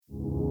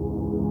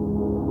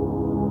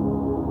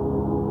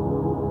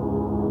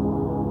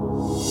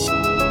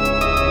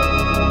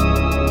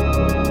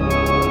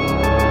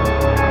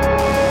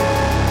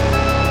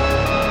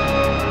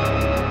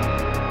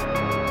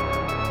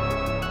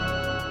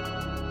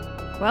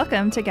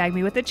Welcome to Gag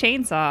Me with a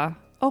Chainsaw,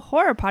 a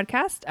horror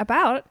podcast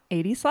about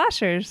 80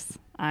 slashers.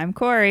 I'm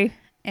Corey.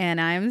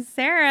 And I'm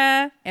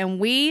Sarah. And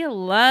we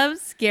love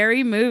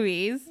scary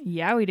movies.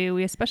 Yeah, we do.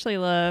 We especially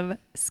love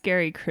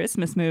scary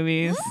Christmas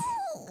movies.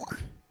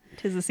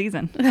 'Tis the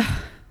season.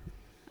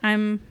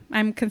 I'm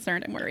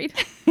concerned. I'm worried.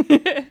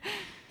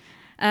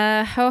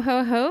 Ho,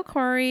 ho, ho,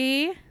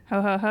 Corey.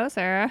 Ho, ho, ho,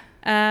 Sarah.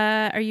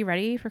 Are you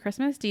ready for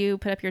Christmas? Do you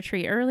put up your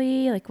tree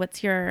early? Like,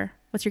 what's your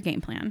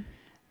game plan?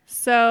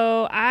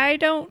 So I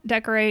don't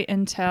decorate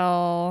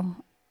until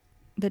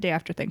the day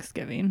after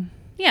Thanksgiving.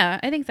 Yeah,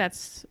 I think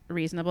that's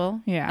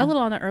reasonable. Yeah. A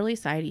little on the early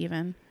side,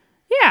 even.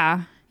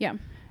 Yeah. Yeah.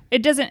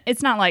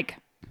 It's not like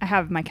I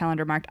have my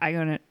calendar marked.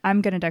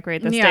 I'm gonna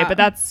decorate this day, Yeah. but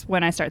that's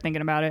when I start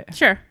thinking about it.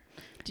 Sure.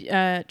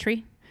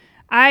 Tree?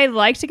 I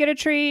like to get a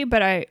tree,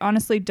 but I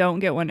honestly don't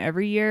get one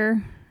every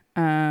year.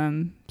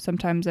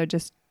 Sometimes I'm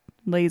just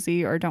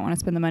lazy or don't want to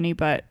spend the money,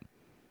 but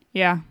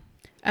yeah.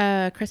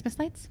 Christmas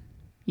lights?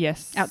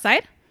 Yes.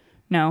 Outside?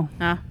 No.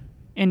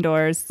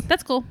 Indoors.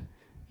 That's cool.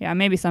 Yeah,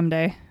 maybe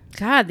someday.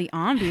 God, the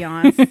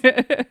ambiance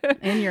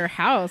in your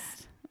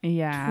house.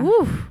 Yeah.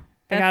 Woo,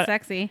 that's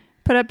sexy.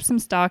 Put up some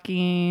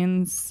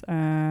stockings.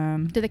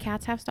 Do the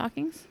cats have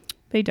stockings?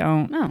 They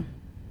don't. No.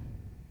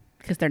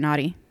 Because they're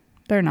naughty.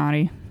 They're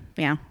naughty.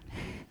 Yeah.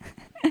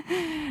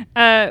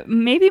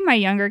 Maybe my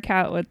younger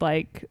cat would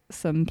like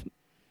some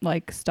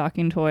like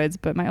stocking toys,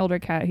 but my older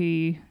cat,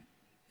 he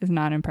is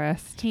not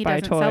impressed by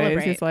doesn't toys.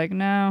 celebrate. He's like,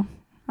 no,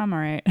 I'm all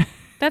right.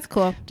 That's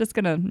cool. Just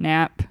gonna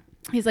nap.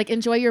 He's like,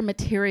 enjoy your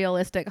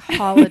materialistic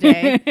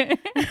holiday.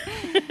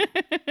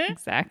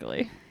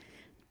 Exactly.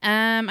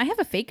 I have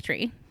a fake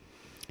tree.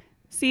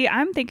 See,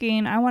 I'm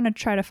thinking I want to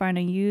try to find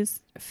a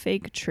used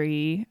fake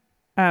tree.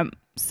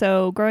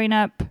 So growing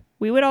up,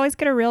 we would always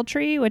get a real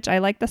tree, which I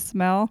like the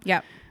smell.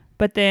 Yep.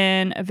 But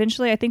then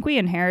eventually I think we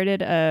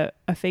inherited a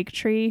fake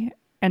tree,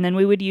 and then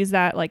we would use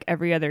that like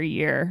every other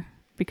year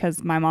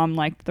because my mom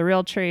liked the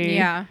real tree.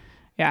 Yeah.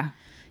 Yeah.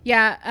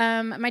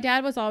 Yeah. My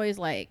dad was always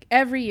like,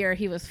 every year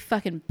he was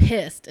fucking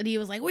pissed. And he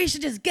was like, we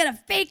should just get a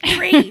fake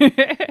tree.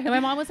 And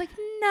my mom was like,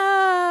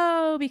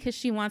 no, because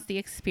she wants the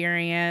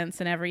experience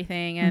and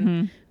everything.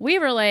 And we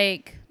were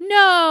like,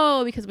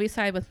 no, because we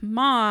sided with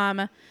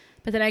mom.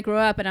 But then I grew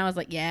up and I was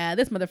like, yeah,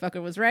 this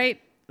motherfucker was right.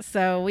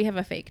 So we have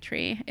a fake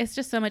tree. It's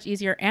just so much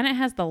easier. And it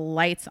has the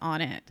lights on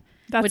it.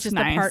 That's which is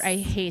nice. the part I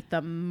hate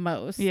the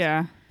most.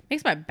 Yeah.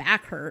 Makes my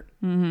back hurt.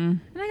 Mm-hmm.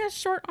 And I got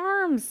short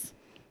arms.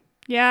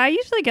 Yeah, I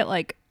usually get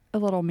like a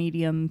little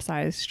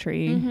medium-sized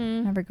tree.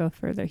 Never go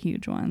for the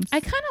huge ones. I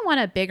kind of want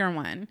a bigger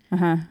one.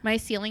 My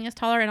ceiling is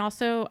taller, and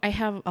also I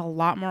have a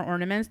lot more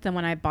ornaments than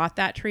when I bought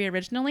that tree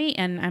originally.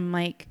 And I'm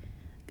like,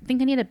 I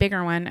think I need a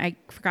bigger one. I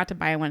forgot to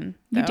buy one,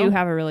 though. You do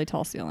have a really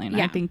tall ceiling.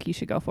 Yeah. I think you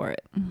should go for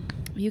it.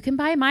 You can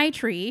buy my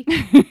tree,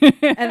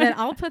 and then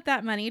I'll put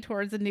that money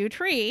towards a new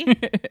tree.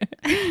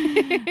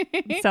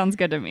 Sounds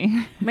good to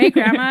me. My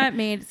grandma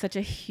made such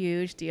a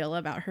huge deal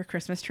about her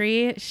Christmas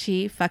tree.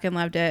 She fucking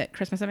loved it.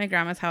 Christmas at my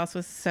grandma's house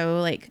was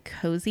so like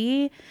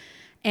cozy.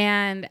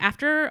 And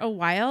after a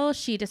while,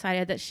 she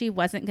decided that she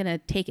wasn't going to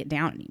take it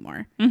down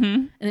anymore.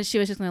 And that she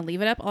was just going to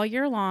leave it up all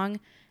year long.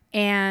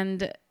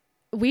 And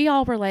we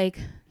all were like,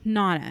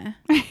 Nana,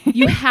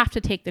 you have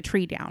to take the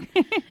tree down.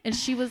 And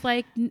she was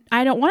like,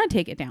 I don't want to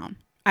take it down.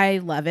 I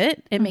love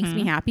it. It makes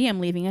me happy. I'm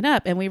leaving it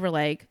up. And we were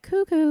like,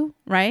 cuckoo,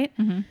 right?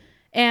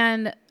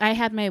 And I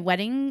had my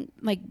wedding,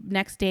 like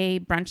next day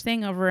brunch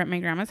thing over at my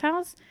grandma's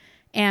house.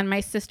 And my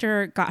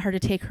sister got her to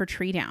take her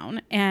tree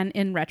down. And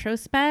in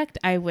retrospect,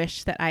 I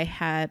wish that I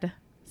had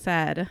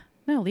said,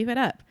 no, leave it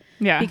up.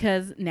 Yeah.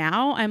 Because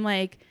now I'm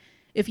like,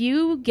 if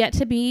you get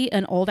to be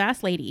an old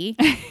ass lady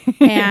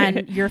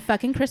and your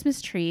fucking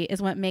Christmas tree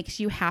is what makes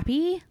you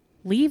happy,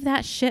 leave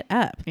that shit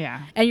up.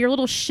 Yeah. And your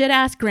little shit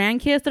ass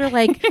grandkids that are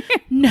like,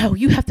 no,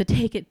 you have to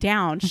take it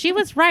down. She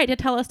was right to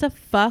tell us to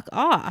fuck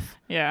off.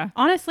 Yeah.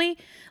 Honestly,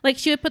 like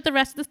she would put the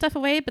rest of the stuff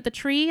away, but the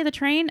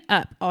train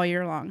up all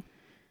year long.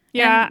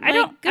 Yeah, And, I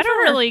don't good for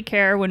her. really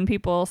care when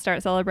people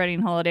start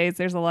celebrating holidays.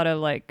 There's a lot of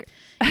like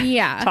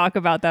Yeah. talk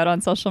about that on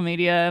social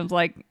media. It's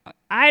like,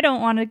 I don't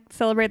want to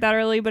celebrate that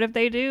early, but if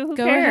they do, who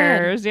Go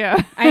cares?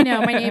 Yeah. I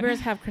know my neighbors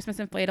have Christmas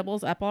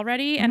inflatables up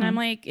already. And I'm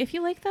like, if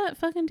you like that,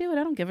 fucking do it.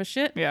 I don't give a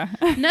shit. Yeah.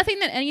 Nothing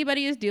that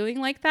anybody is doing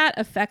like that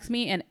affects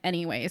me in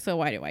any way. So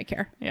why do I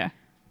care? Yeah.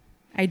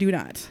 I do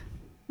not.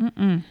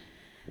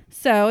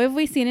 So have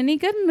we seen any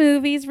good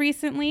movies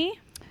recently?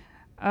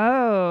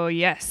 Oh,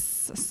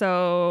 yes.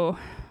 So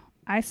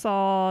I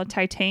saw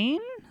Titane,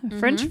 a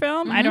French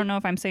film. I don't know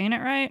if I'm saying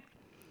it right.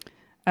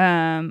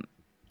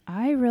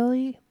 I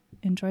really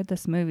enjoyed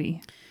this movie.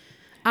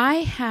 I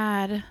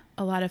had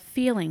a lot of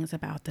feelings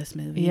about this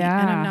movie. Yeah.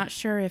 And I'm not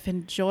sure if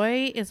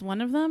enjoy is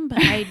one of them, but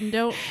I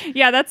don't.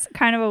 Yeah, that's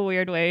kind of a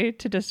weird way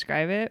to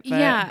describe it. But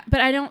Yeah,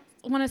 but I don't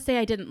want to say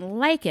I didn't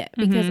like it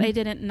because I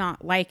didn't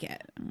not like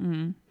it.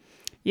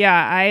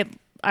 Yeah,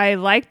 I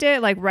liked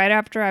it. Like right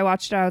after I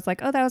watched it, I was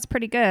like, oh, that was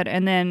pretty good.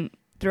 And then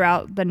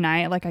throughout the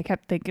night, like I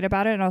kept thinking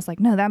about it and I was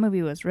like, no, that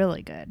movie was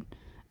really good.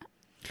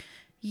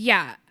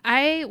 Yeah,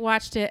 I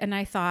watched it and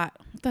I thought,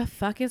 what the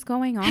fuck is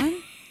going on?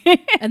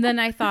 And then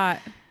I thought,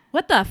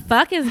 what the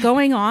fuck is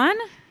going on?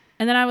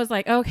 And then I was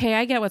like, okay,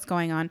 I get what's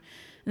going on.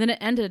 And then it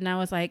ended and I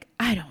was like,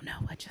 I don't know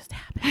what just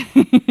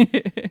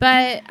happened.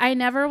 But I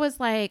never was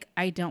like,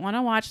 I don't want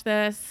to watch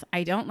this.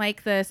 I don't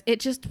like this. It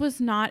just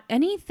was not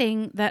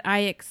anything that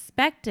I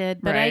expected.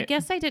 But I Right.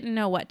 guess I didn't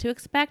know what to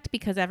expect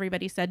because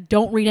everybody said,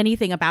 don't read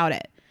anything about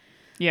it.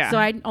 Yeah. So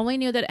I only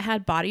knew that it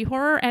had body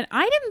horror. And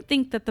I didn't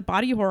think that the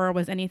body horror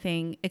was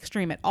anything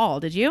extreme at all.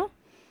 Did you?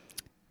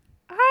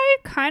 I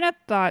kind of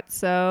thought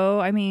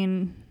so. I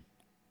mean,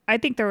 I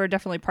think there were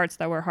definitely parts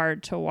that were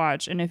hard to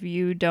watch. And if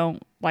you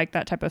don't like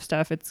that type of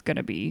stuff, it's going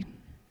to be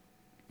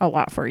a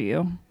lot for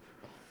you.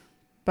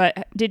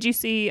 But did you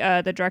see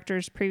the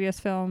director's previous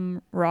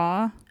film,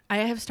 Raw? I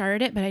have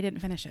started it, but I didn't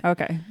finish it.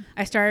 Okay.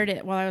 I started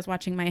it while I was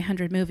watching my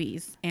 100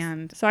 movies,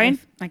 and So I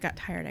got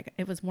tired.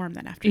 It was warm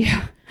that afternoon.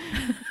 Yeah.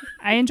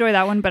 I enjoy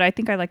that one, but I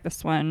think I like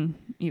this one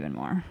even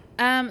more.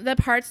 The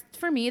parts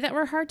for me that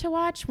were hard to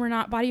watch were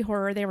not body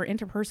horror; they were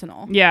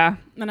interpersonal. Yeah.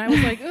 And I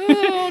was like,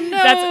 "Oh no!"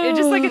 That's it,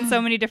 just like in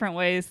so many different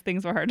ways,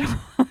 things were hard to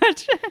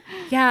watch.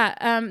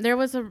 Yeah. There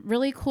was a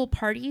really cool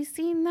party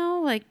scene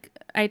though. Like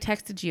I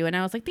texted you, and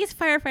I was like, "These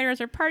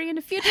firefighters are partying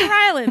to Future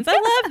Islands. I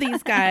love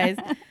these guys."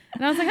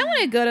 And I was like, "I want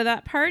to go to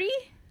that party."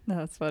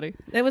 That's funny.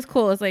 It was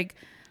cool. It was like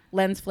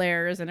lens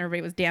flares, and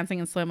everybody was dancing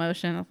in slow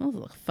motion. It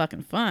was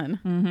fucking fun.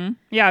 Mm-hmm.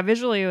 Yeah,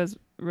 visually it was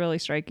really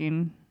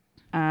striking.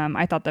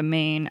 I thought the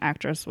main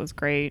actress was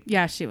great.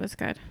 Yeah, she was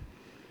good.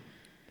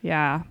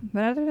 Yeah,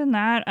 but other than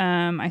that,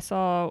 I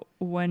saw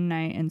One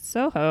Night in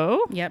Soho.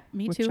 Yep,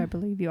 me which too. I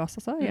believe you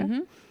also saw. Yeah.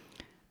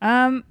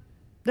 Mhm.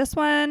 This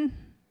one,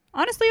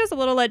 honestly, was a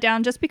little let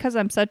down just because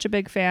I'm such a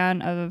big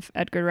fan of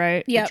Edgar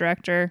Wright, Yep. the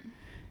director,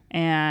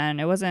 and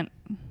it wasn't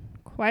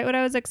quite what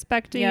I was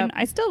expecting. Yep.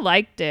 I still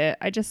liked it.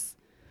 I just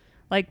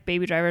like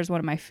Baby Driver is one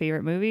of my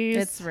favorite movies.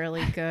 It's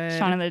really good.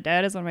 Shaun of the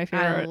Dead is one of my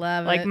favorite. I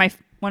love like it.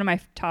 one of my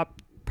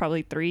top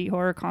probably 3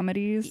 horror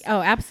comedies. Oh,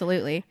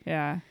 absolutely.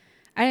 Yeah.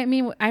 I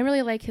mean, I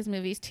really like his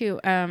movies too.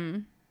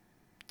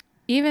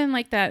 Even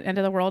like that End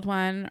of the World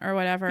one or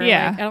whatever.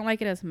 Yeah. Like, I don't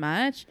like it as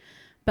much,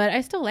 but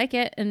I still like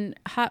it. And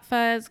Hot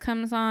Fuzz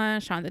comes on.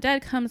 Shaun of the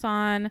Dead comes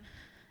on.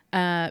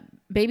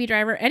 Baby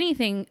Driver.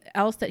 Anything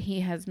else that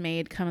he has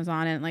made comes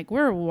on, and like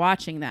we're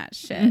watching that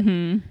shit.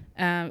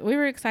 Mm-hmm. We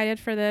were excited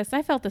for this.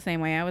 I felt the same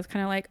way. I was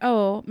kind of like,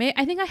 oh,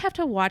 I think I have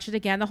to watch it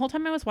again. The whole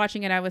time I was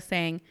watching it, I was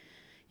saying,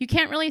 you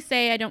can't really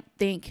say I don't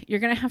think. You're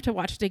going to have to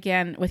watch it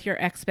again with your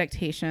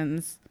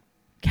expectations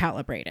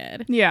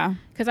calibrated. Yeah.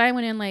 Because I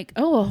went in like,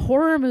 oh, a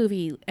horror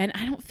movie. And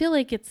I don't feel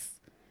like it's,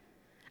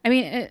 I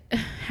mean, it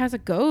has a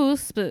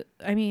ghost, but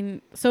I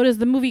mean, so does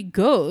the movie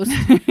Ghost.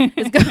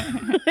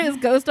 Is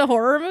Ghost a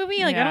horror movie?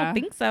 Like, I Yeah. don't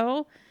think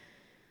so.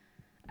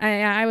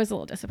 I was a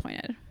little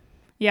disappointed.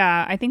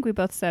 Yeah. I think we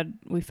both said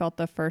we felt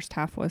the first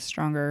half was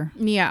stronger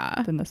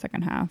Yeah. than the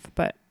second half,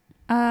 but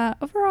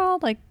overall,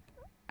 like,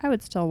 I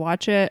would still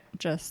watch it.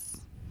 Just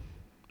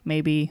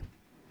maybe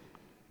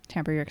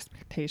temper your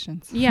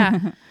expectations.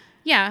 Yeah.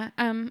 Yeah.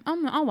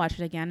 I'll watch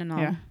it again and I'll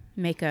Yeah.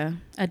 make a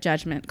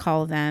judgment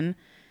call then.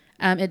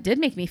 It did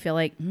make me feel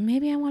like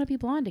maybe I want to be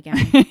blonde again.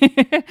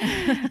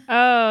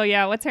 Oh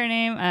yeah, what's her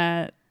name?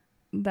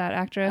 That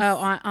actress. Oh,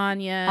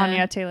 Anya.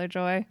 Anya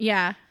Taylor-Joy.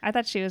 Yeah. I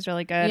thought she was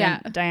really good. Yeah.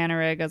 And Diana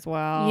Rigg as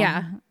well.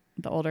 Yeah.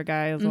 The older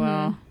guy as Mhm.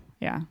 well.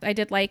 Yeah. I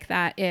did like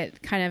that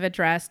it kind of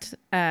addressed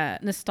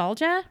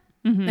nostalgia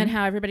Mhm. and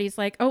how everybody's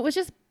like, oh, it was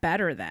just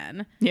better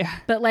then. Yeah.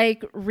 But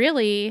like,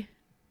 really,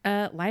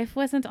 life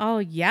wasn't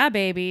all yeah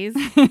babies,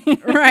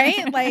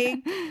 right? Like,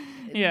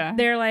 Yeah.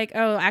 they're like,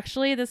 oh,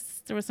 actually, there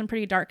was some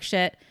pretty dark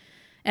shit.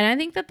 And I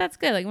think that that's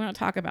good. Like, we don't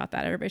talk about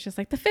that. Everybody's just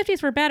like, the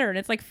 50s were better. And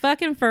it's like,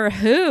 fucking for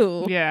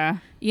who? Yeah.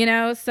 You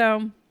know?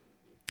 So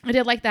I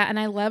did like that. And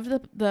I loved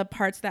the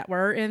parts that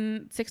were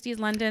in 60s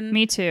London.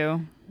 Me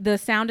too. The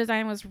sound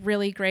design was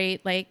really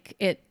great. Like,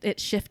 it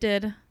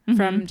shifted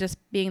from just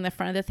being the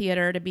front of the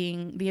theater to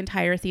being the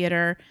entire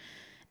theater.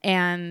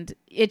 And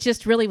it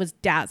just really was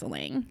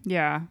dazzling.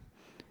 Yeah.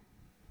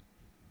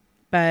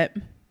 But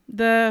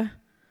the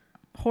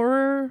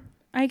horror,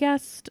 I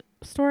guess,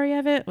 story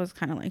of it was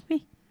kind of like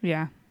me.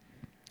 Yeah.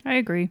 I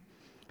agree.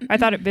 I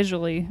thought it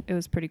visually, it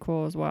was pretty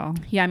cool as well.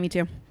 Yeah, me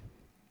too.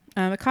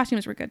 The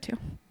costumes were good too.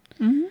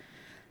 Mm-hmm.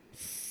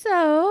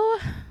 So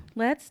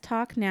let's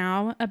talk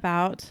now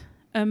about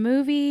a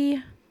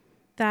movie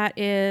that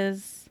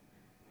is,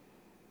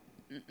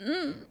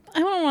 I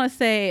don't want to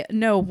say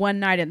no One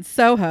Night in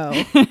Soho,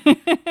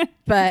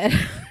 but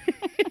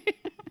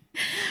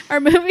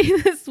our movie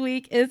this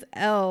week is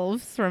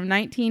Elves from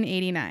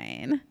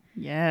 1989.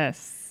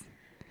 Yes.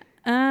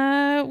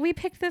 We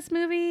picked this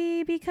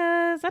movie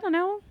because, I don't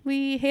know,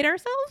 we hate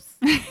ourselves.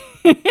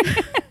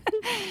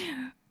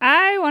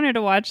 I wanted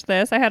to watch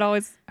this. I had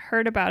always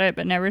heard about it,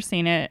 but never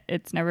seen it.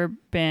 It's never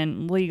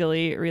been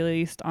legally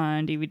released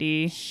on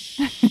DVD.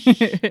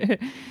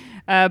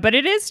 But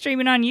it is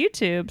streaming on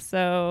YouTube,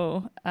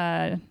 so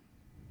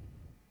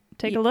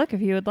take a look if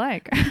you would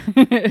like.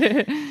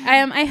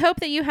 I hope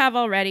that you have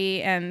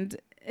already, and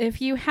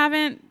if you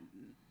haven't,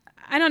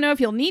 I don't know if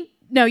you'll need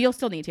No, you'll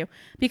still need to,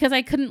 because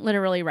I couldn't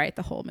literally write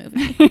the whole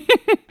movie.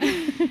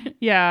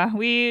 Yeah,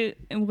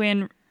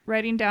 when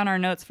writing down our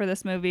notes for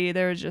this movie,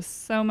 there was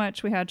just so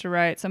much we had to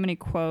write, so many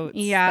quotes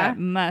that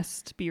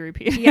must be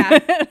repeated. Yeah.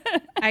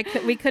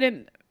 We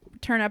couldn't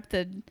turn up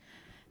the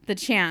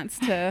chance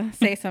to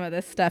say some of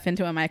this stuff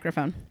into a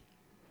microphone.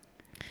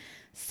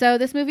 So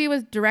this movie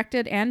was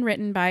directed and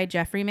written by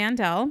Jeffrey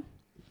Mandel.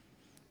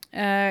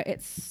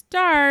 It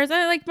stars,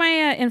 I like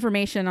my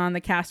information on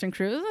the cast and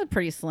crew is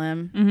pretty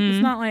slim. Mm-hmm.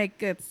 It's not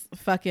like it's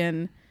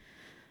fucking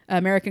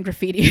American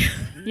Graffiti.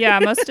 Yeah,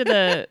 most of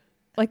the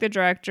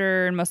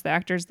director and most of the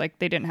actors, like,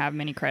 they didn't have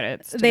many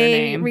credits to their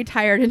They name.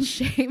 retired in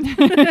shame.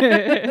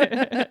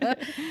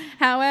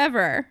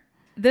 However,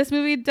 this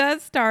movie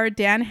does star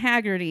Dan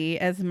Haggerty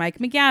as Mike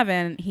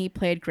McGavin. He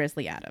played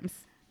Grizzly Adams.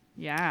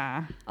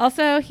 Yeah.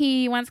 Also,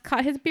 he once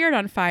caught his beard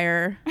on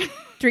fire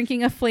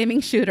drinking a flaming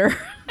shooter.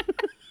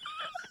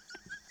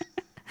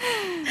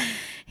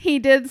 He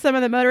did some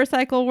of the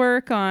motorcycle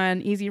work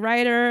on Easy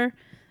Rider.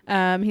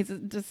 He's a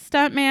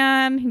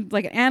stuntman. He's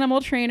like an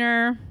animal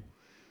trainer.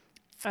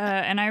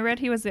 And I read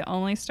he was the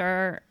only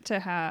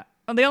the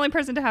only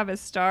person to have his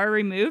star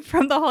removed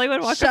from the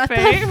Hollywood Walk of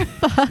Fame.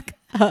 The fuck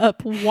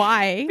up.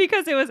 Why?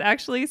 Because it was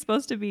actually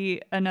supposed to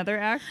be another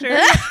actor,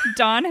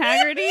 Don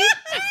Haggerty.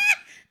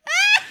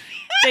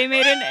 They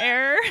made an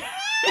error.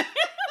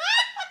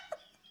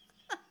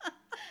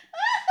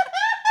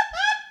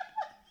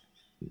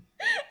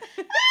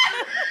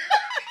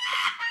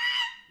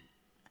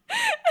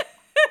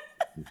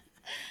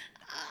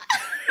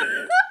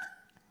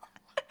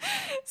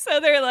 So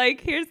they're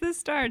like, here's the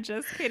star.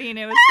 Just kidding.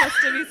 It was supposed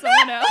to be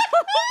someone else.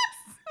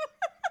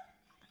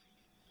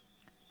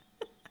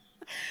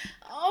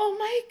 Oh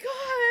my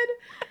god.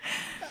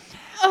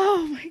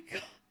 Oh my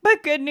god.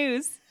 But good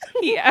news.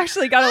 He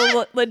actually got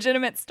a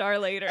legitimate star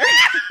later.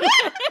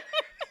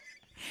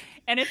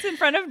 And it's in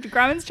front of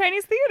Grauman's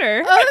Chinese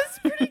Theater. Oh, that's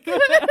pretty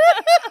good.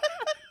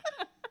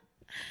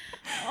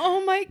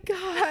 Oh my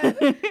god.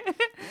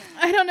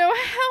 I don't know how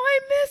I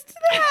missed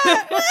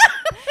that.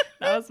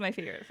 That was my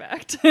favorite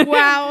fact.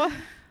 Wow.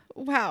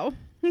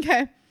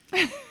 Okay.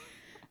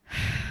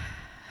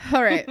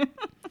 All right.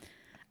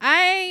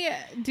 I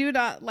do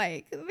not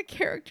like the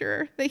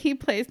character that he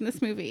plays in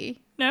this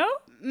movie.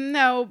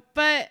 No,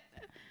 but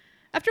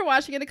after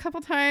watching it a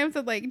couple times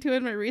and like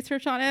doing my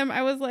research on him,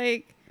 I was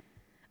like,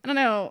 I don't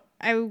know,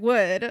 I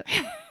would.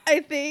 I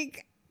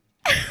think,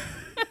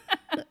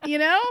 you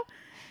know,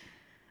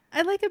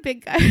 I like a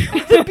big guy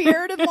with a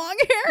beard and long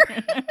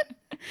hair.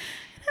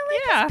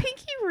 I like his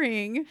pinky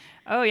ring.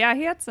 Oh yeah,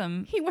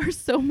 he wears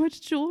so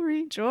much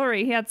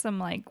jewelry. He had some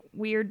like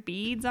weird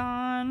beads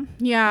on.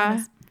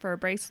 Yeah. For a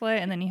bracelet,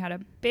 and then he had a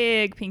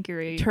big pinky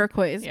ring.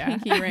 Turquoise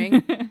pinky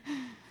ring.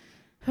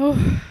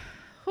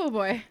 Oh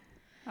boy.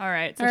 All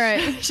right.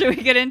 Should we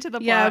get into the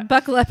plot? Yeah,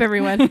 buckle up,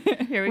 everyone.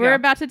 Here We're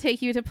about to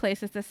take you to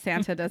places that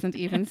Santa doesn't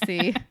even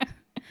see.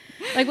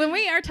 Like, when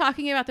we are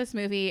talking about this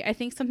movie, I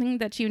think something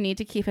that you need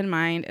to keep in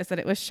mind is that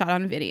it was shot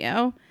on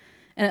video,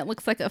 and it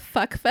looks like a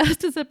fuck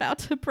fest is about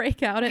to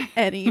break out at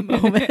any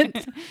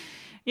moment.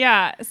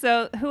 Yeah,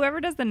 so whoever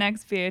does the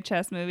next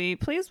VHS movie,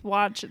 please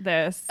watch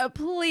this.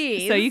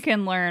 Please. So you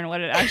can learn what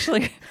it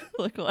actually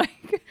looked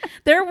like.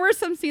 There were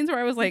some scenes where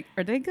I was like,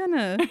 are they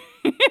gonna...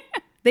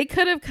 They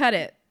could have cut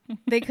it.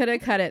 They could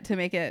have cut it to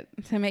make it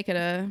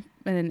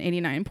an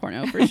 89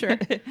 porno for sure.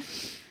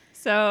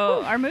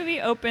 So our movie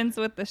opens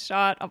with the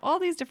shot of all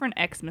these different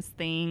Xmas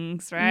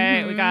things, right?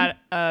 Mm-hmm. We got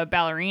a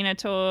ballerina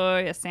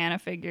toy, a Santa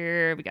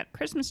figure, we got a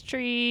Christmas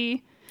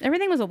tree.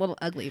 Everything was a little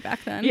ugly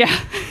back then. Yeah.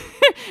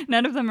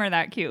 None of them are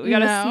that cute. We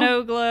got a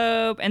snow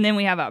globe, and then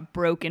we have a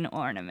broken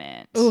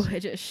ornament. Oh, it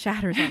just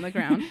shatters on the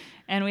ground.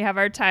 And we have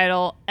our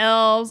title,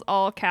 Elves,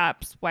 all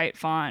caps, white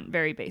font,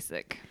 very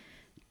basic.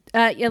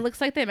 It looks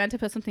like they meant to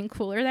put something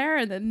cooler there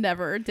and then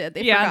never did.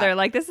 They forgot. They're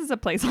like, this is a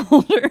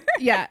placeholder.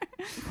 Yeah.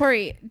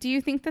 Corey, do you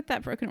think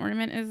that broken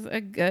ornament is a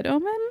good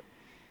omen?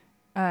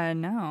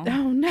 No.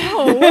 Oh,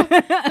 no.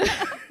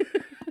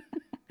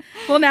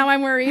 Well, now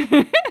I'm worried.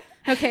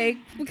 Okay,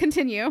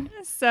 continue.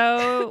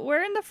 So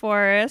we're in the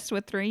forest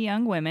with 3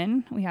 young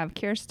women. We have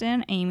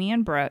Kirsten, Amy,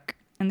 and Brooke,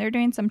 and they're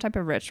doing some type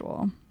of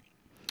ritual.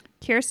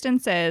 Kirsten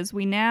says,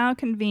 we now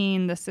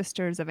convene the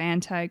Sisters of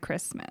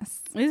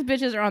Anti-Christmas. These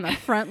bitches are on the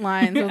front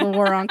lines of the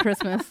war on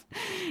Christmas.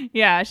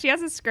 Yeah, she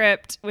has a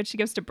script, which she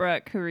gives to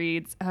Brooke, who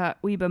reads,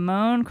 we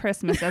bemoan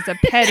Christmas as a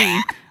petty,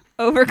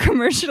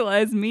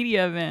 over-commercialized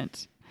media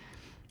event.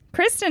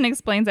 Kristen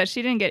explains that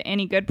she didn't get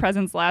any good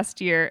presents last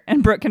year,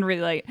 and Brooke can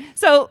relate.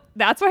 So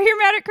that's why you're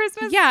mad at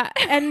Christmas? Yeah,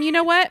 and you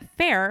know what?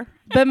 Fair.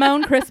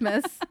 Bemoan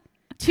Christmas.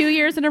 2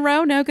 years in a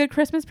row, no good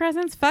Christmas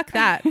presents? Fuck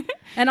that.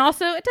 And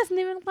also, it doesn't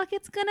even look like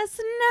it's gonna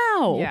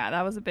snow. Yeah,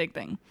 that was a big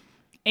thing.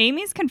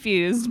 Amy's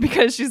confused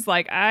because she's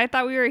like, I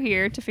thought we were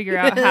here to figure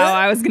out how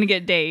I was gonna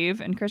get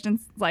Dave. And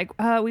Kristen's like,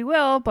 we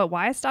will, but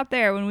why stop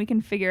there when we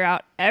can figure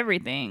out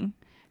everything?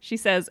 She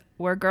says,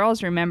 we're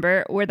girls,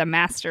 remember? We're the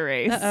master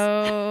race.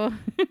 Uh-oh.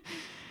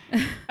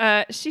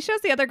 She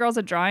shows the other girls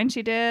a drawing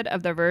she did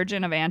of the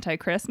Virgin of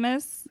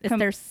Anti-Christmas. It's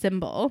their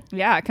symbol.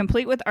 Yeah,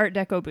 complete with Art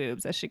Deco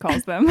boobs, as she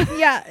calls them.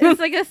 Yeah, it's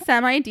like a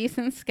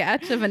semi-decent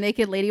sketch of a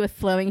naked lady with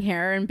flowing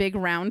hair and big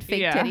round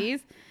fake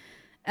titties.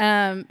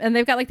 And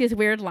they've got like these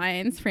weird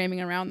lines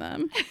framing around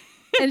them.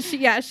 And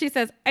she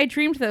says, I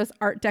dreamed those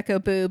Art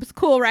Deco boobs.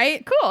 Cool,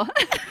 right? Cool.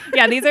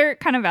 Yeah, these are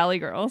kind of Valley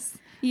girls.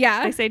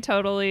 Yeah. They say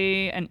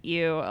totally and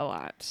ew a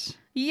lot.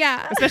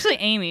 Yeah. Especially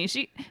Amy.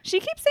 She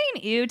keeps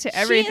saying ew to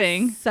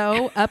everything. She is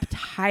so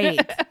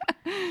uptight.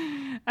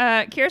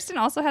 Kirsten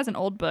also has an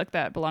old book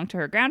that belonged to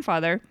her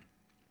grandfather.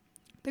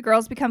 The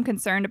girls become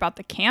concerned about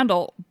the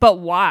candle, but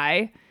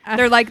why?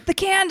 They're like, the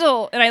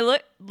candle! And I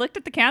looked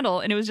at the candle,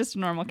 and it was just a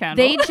normal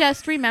candle. They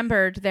just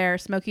remembered their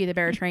Smokey the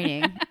Bear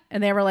training,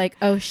 and they were like,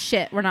 oh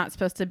shit, we're not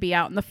supposed to be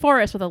out in the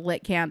forest with a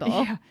lit candle.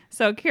 Yeah.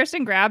 So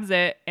Kirsten grabs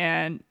it,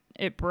 and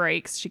it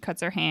breaks. She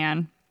cuts her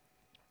hand.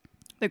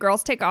 The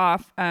girls take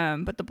off,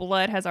 but the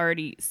blood has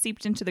already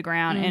seeped into the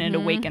ground, and it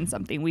awakens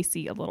something. We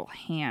see a little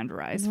hand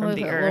rise from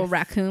the earth. A little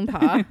raccoon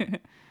paw.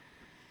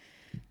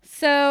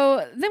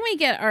 So then we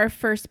get our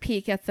first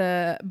peek at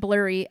the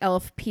blurry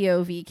elf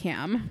POV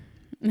cam.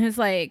 And he's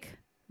like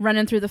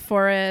running through the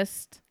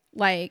forest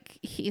like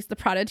he's the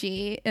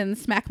prodigy in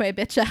Smack My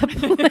Bitch Up.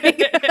 Like,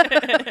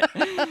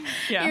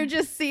 yeah. You're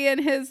just seeing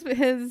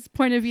his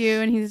point of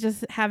view, and he's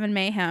just having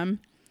mayhem.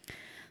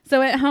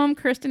 So at home,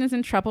 Kirsten is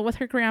in trouble with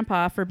her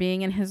grandpa for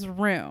being in his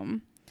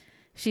room.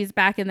 She's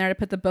back in there to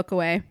put the book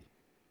away.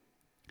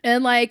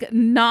 And like,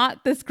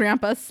 not this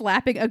grandpa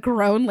slapping a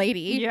grown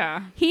lady.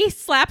 Yeah. He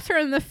slaps her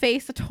in the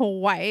face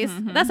twice.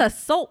 That's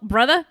assault,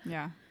 brother.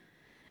 Yeah.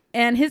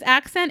 And his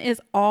accent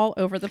is all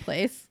over the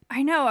place.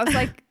 I know. I was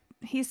like,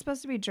 he's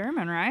supposed to be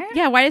German, right?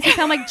 Yeah. Why does he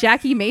sound like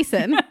Jackie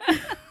Mason?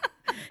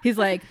 He's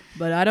like,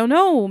 but I don't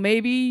know.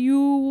 Maybe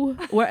you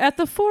were at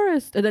the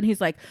forest. And then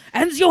he's like,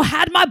 and you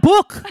had my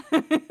book.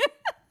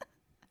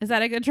 Is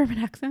that a good German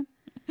accent?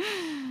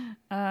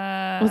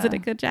 Was it a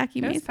good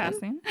Jackie Mason? It was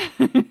passing.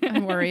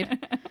 I'm worried.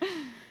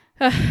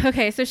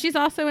 Okay, so she's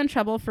also in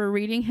trouble for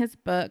reading his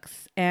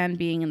books and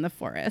being in the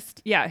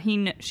forest. Yeah,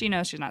 she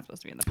knows she's not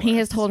supposed to be in the forest. He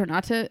has told her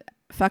not to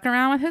fuck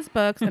around with his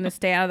books and to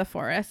stay out of the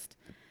forest.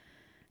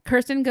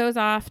 Kirsten goes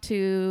off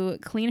to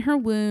clean her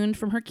wound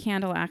from her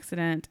candle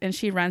accident, and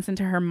she runs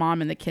into her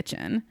mom in the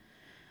kitchen.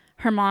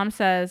 Her mom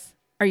says,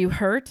 "Are you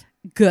hurt?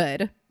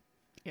 Good."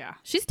 Yeah.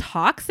 She's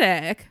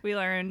toxic. We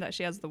learned that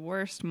she has the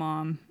worst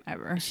mom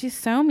ever. She's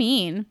so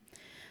mean.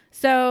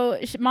 So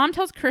mom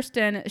tells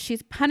Kirsten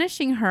she's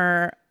punishing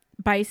her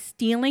by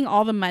stealing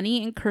all the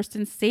money in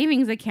Kirsten's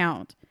savings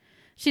account.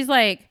 She's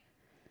like,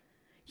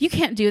 you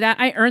can't do that.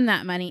 I earned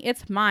that money.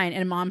 It's mine.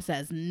 And mom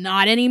says,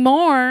 not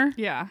anymore.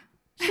 Yeah.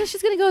 So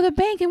she's going to go to the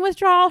bank and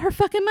withdraw all her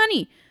fucking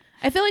money.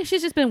 I feel like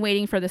she's just been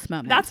waiting for this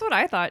moment. That's what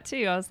I thought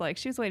too. I was like,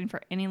 she was waiting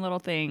for any little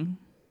thing.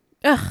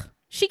 Ugh,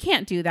 she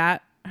can't do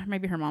that.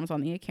 Maybe her mom's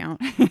on the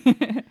account.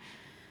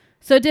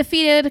 So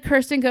defeated,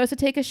 Kirsten goes to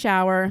take a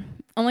shower,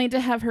 only to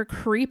have her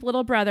creep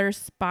little brother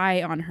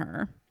spy on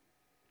her.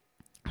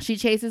 She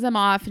chases him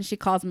off and she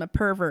calls him a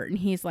pervert. And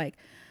he's like,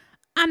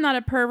 I'm not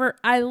a pervert.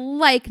 I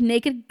like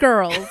naked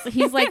girls.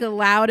 He's like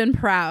loud and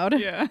proud.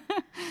 Yeah.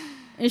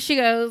 And she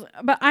goes,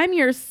 but I'm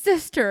your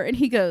sister. And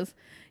he goes,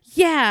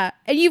 yeah.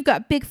 And you've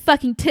got big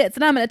fucking tits.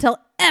 And I'm going to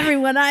tell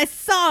everyone I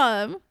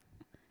saw him.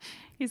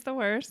 He's the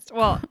worst.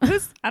 Well,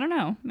 I don't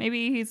know.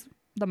 Maybe he's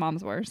the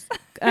mom's worse.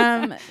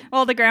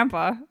 Well, the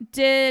grandpa.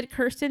 Did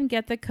Kirsten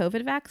get the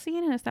COVID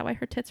vaccine? And is that why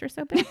her tits are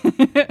so big?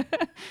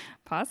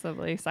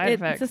 Possibly. Side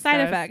effects. It's a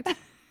side effect.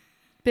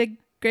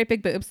 Great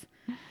big boobs.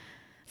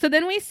 So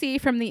then we see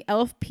from the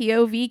elf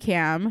POV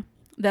cam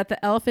that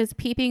the elf is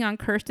peeping on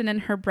Kirsten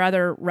and her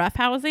brother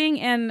roughhousing.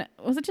 And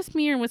was it just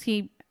me or was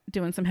he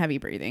doing some heavy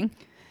breathing?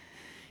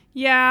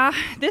 Yeah,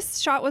 this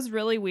shot was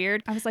really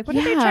weird. I was like, what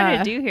are they trying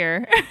to do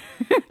here?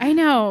 I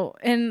know.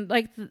 And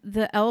like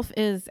the elf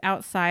is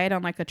outside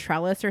on like a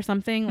trellis or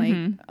something, like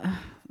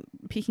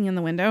peeking in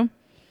the window.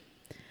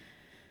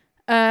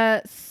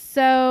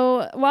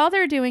 So while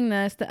they're doing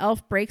this, the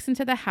elf breaks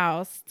into the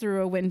house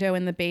through a window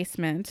in the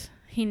basement.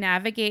 He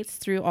navigates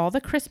through all the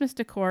Christmas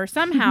decor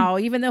somehow,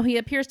 even though he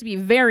appears to be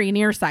very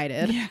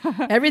nearsighted.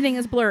 Yeah. Everything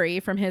is blurry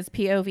from his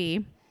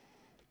POV.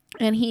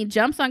 And he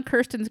jumps on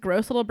Kirsten's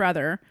gross little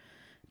brother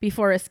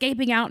before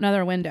escaping out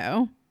another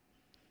window.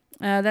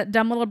 That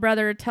dumb little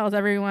brother tells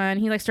everyone.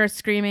 He like starts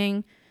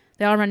screaming.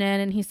 They all run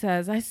in and he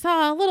says, I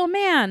saw a little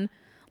man,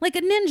 like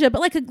a ninja, but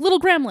like a little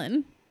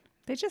gremlin.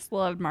 They just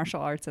loved martial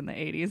arts in the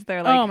 80s.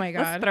 They're like, oh my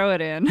God, let's throw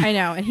it in. I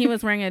know. And he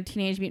was wearing a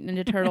Teenage Mutant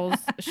Ninja Turtles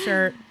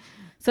shirt.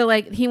 So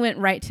like he went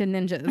right to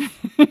ninjas.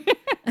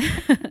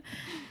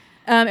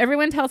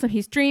 Everyone tells him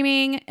he's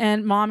dreaming,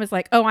 and mom is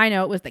like, oh, I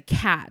know, it was the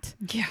cat.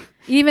 Yeah.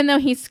 Even though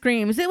he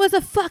screams, it was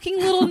a fucking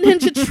little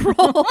ninja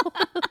troll.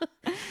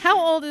 How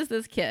old is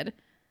this kid?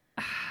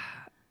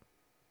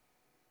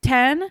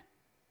 10?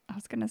 I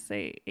was going to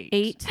say 8.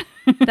 8.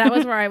 That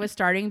was where I was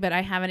starting, but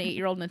I have an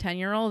 8-year-old and a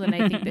 10-year-old, and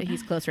I think that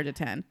he's closer to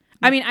 10.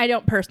 I mean, I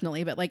don't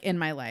personally, but like in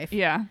my life.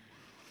 Yeah.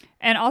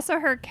 And also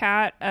her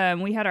cat,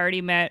 we had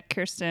already met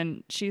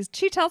Kirsten. She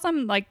tells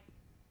him like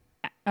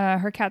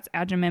her cat's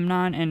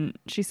Agamemnon, and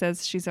she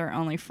says she's our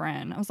only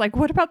friend. I was like,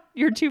 what about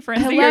your two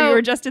friends that Hello, you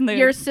were just in the...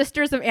 Your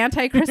sisters of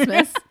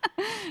anti-Christmas.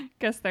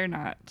 Guess they're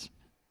not.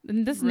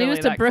 And this really news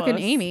to that Brooke and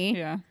close. Amy.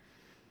 Yeah.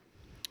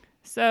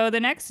 So the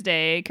next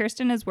day,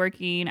 Kirsten is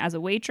working as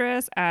a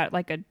waitress at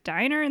like a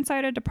diner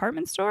inside a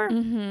department store.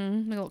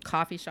 Mm-hmm. A little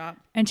coffee shop.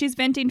 And she's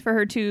venting for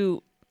her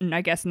two,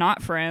 I guess,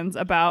 not friends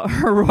about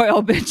her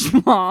royal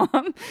bitch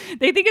mom.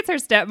 They think it's her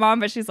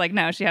stepmom, but she's like,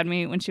 no, she had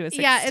me when she was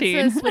 16. Yeah,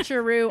 it's a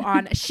switcheroo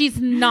on, she's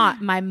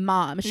not my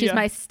mom. She's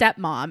my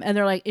stepmom. And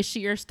they're like, is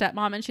she your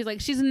stepmom? And she's like,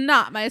 she's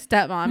not my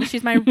stepmom.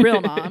 She's my real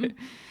mom.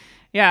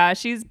 Yeah,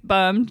 she's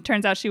bummed.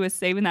 Turns out she was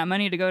saving that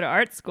money to go to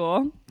art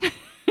school.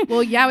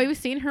 Well, yeah, we've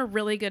seen her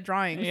really good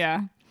drawings.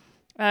 Yeah.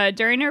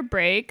 During her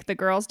break, the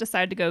girls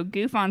decide to go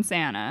goof on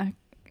Santa.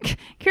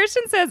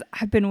 Kirsten says,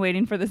 I've been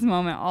waiting for this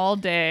moment all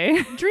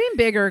day. Dream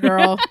bigger,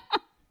 girl.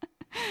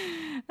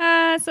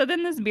 So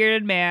then this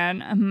bearded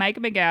man, Mike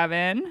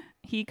McGavin,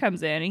 he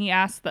comes in and he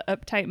asks the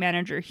uptight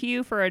manager,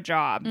 Hugh, for a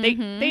job.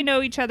 They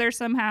know each other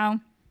somehow.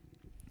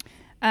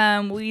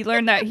 We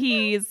learned that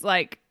he's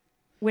like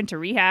went to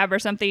rehab or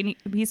something.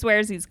 He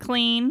swears he's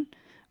clean,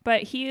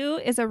 but Hugh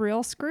is a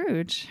real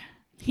Scrooge.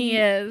 He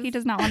is. He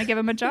does not want to give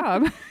him a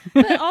job.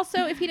 But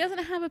also, if he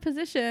doesn't have a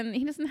position,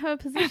 he doesn't have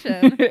a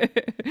position.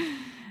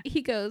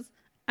 He goes,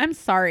 I'm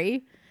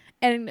sorry.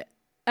 And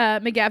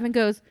McGavin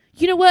goes,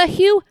 you know what,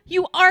 Hugh?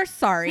 You are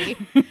sorry.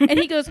 And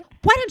he goes,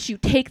 why don't you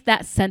take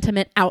that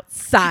sentiment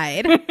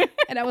outside?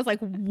 And I was like,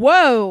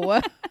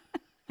 whoa.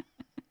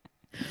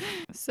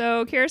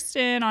 So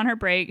Kirsten, on her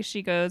break,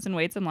 she goes and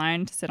waits in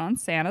line to sit on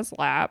Santa's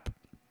lap.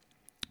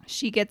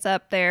 She gets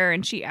up there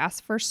and she asks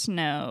for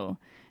snow.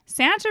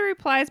 Santa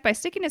replies by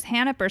sticking his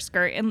hand up her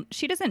skirt, and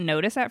she doesn't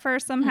notice at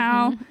first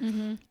somehow.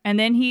 And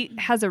then he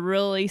has a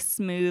really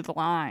smooth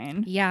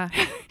line. Yeah.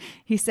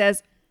 He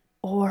says,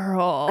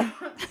 oral.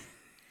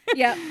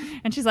 Yep.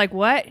 And she's like,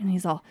 what? And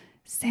he's all,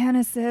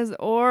 Santa says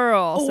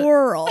oral.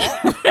 Oral.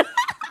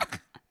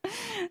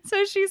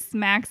 So she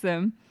smacks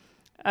him.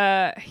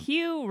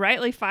 Hugh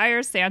rightly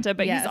fires Santa,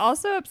 but he's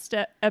also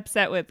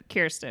upset with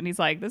Kirsten. He's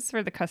like, this is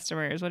for the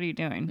customers. What are you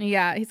doing?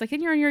 Yeah. He's like,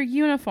 and you're in your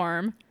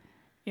uniform.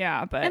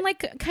 Yeah, but... And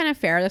like, kind of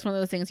fair. That's one of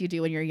those things you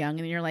do when you're young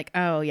and you're like,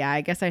 oh yeah,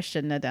 I guess I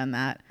shouldn't have done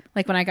that.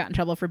 Like when I got in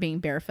trouble for being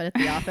barefoot at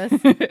the office.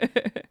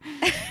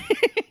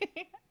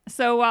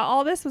 So while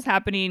all this was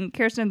happening,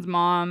 Kirsten's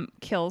mom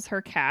kills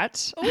her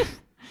cat.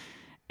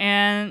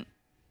 And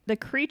the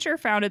creature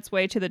found its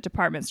way to the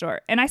department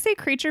store. And I say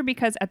creature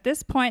because at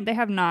this point, they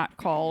have not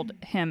called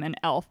him an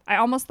elf. I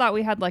almost thought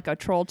we had like a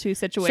Troll 2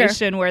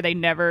 situation where they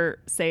never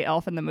say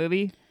elf in the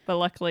movie. But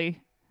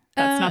luckily,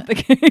 that's not the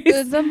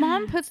case. The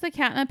mom puts the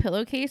cat in a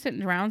pillowcase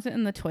and drowns it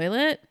in the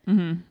toilet.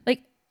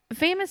 Like,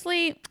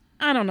 famously,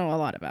 I don't know a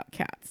lot about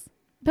cats.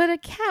 But a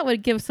cat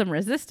would give some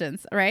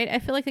resistance, right? I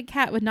feel like a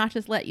cat would not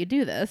just let you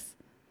do this.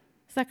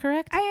 Is that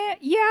correct?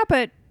 Yeah,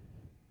 but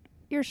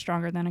you're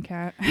stronger than a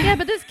cat. Yeah,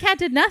 but this cat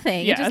did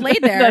nothing. It just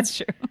laid there. That's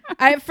true.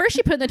 At first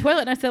she put it in the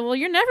toilet and I said, well,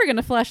 you're never going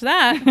to flush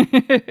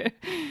that.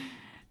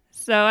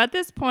 So at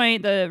this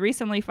point, the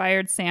recently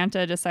fired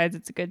Santa decides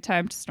it's a good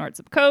time to snort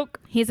some coke.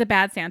 He's a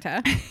bad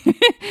Santa.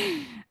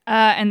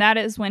 And that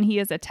is when he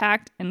is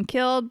attacked and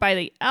killed by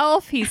the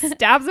elf. He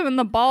stabs him in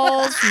the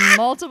balls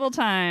multiple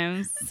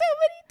times. So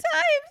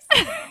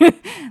many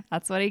times.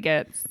 That's what he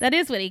gets. That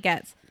is what he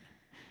gets.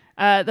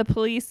 The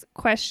police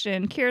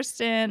question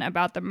Kirsten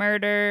about the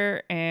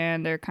murder,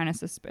 and they're kind of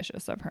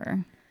suspicious of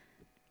her.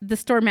 The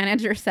store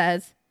manager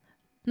says,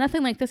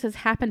 nothing like this has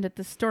happened at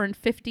the store in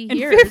 50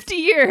 years. In 50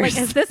 years. Like,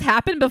 has this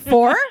happened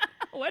before?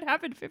 What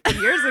happened 50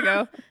 years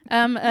ago?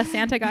 A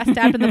Santa got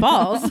stabbed in the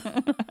balls.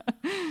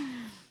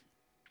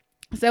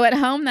 So at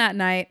home that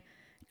night,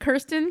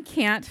 Kirsten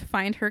can't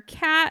find her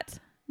cat,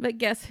 but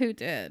guess who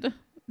did?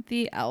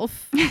 The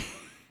elf.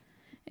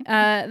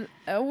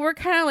 We're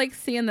kind of like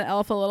seeing the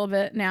elf a little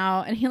bit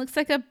now, and he looks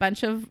like a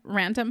bunch of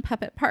random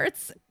puppet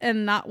parts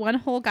and not one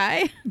whole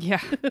guy.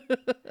 Yeah.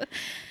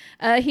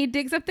 He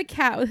digs up the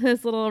cat with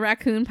his little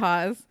raccoon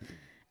paws.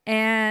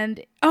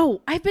 And,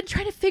 I've been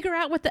trying to figure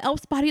out what the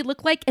elf's body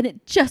looked like, and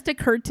it just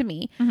occurred to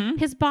me.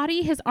 His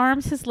body, his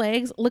arms, his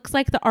legs looks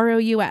like the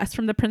ROUS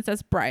from The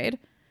Princess Bride.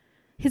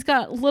 He's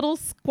got little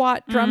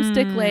squat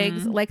drumstick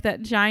legs like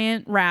that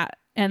giant rat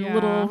and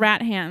little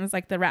rat hands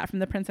like the rat from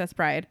The Princess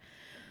Bride.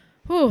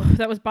 Whew,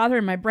 that was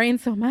bothering my brain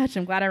so much.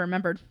 I'm glad I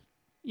remembered.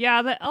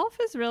 Yeah, the elf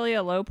is really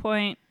a low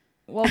point.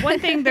 Well, one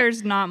thing,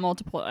 there's not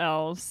multiple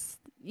elves,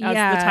 as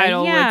the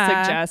title would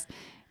suggest.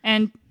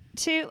 And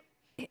two,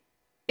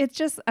 it's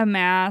just a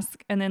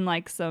mask and then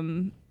like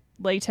some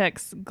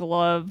latex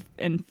glove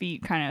and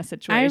feet kind of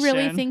situation. I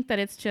really think that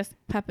it's just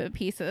puppet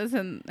pieces.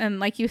 And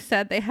like you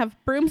said, they have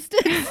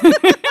broomsticks.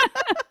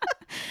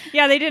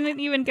 Yeah, they didn't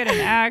even get an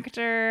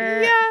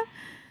actor.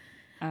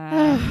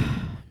 Yeah.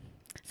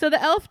 So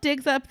the elf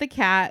digs up the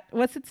cat.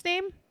 What's its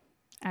name?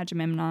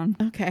 Agamemnon.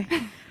 Okay.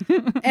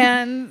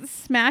 And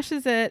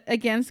smashes it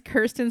against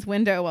Kirsten's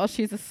window while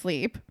she's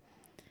asleep.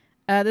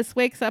 This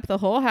wakes up the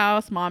whole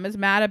house. Mom is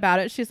mad about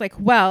it. She's like,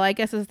 well, I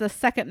guess it's the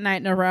second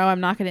night in a row I'm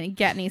not going to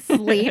get any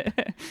sleep.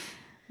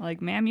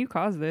 Like, ma'am, you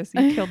caused this.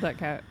 You killed that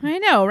cat. I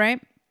know,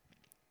 right?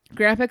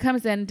 Grandpa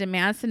comes in,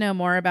 demands to know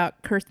more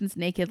about Kirsten's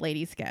naked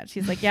lady sketch.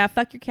 He's like, yeah,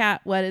 fuck your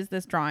cat. What is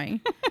this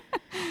drawing?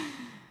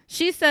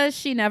 She says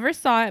she never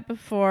saw it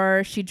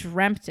before. She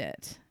dreamt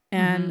it.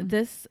 And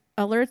this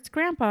alerts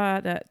Grandpa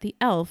that the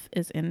elf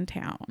is in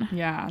town.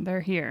 Yeah,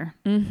 they're here.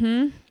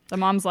 Mm-hmm. The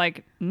mom's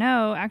like,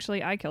 no,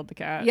 actually, I killed the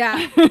cat.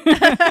 Yeah.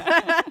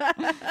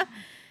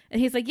 And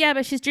he's like, yeah,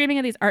 but she's dreaming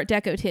of these Art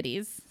Deco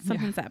titties.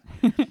 Something's up.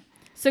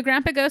 So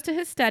Grandpa goes to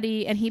his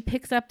study and he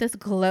picks up this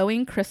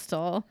glowing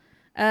crystal.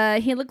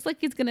 He looks like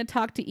he's going to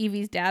talk to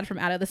Evie's dad from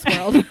Out of This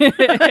World.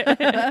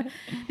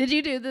 Did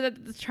you do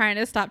the trying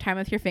to stop time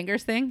with your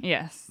fingers thing?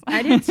 Yes.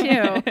 I did too.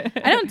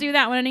 I don't do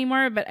that one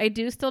anymore, but I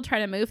do still try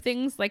to move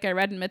things like I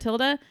read in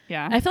Matilda.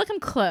 Yeah. I feel like I'm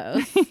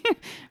close.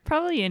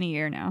 Probably in a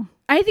year now.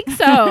 I think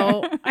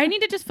so. I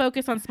need to just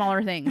focus on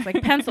smaller things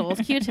like pencils,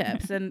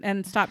 Q-tips,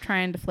 and stop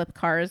trying to flip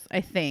cars,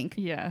 I think.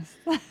 Yes.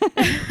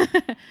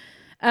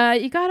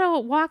 You got to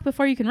walk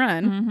before you can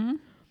run. Mm-hmm.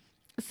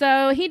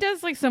 So he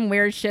does like some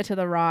weird shit to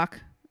the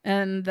rock,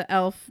 and the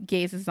elf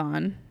gazes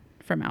on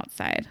from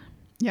outside.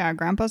 Yeah,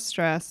 Grandpa's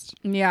stressed.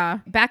 Yeah.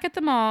 Back at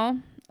the mall,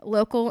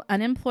 local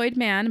unemployed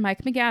man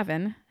Mike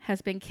McGavin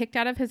has been kicked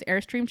out of his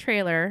Airstream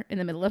trailer in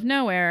the middle of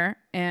nowhere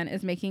and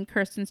is making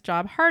Kirsten's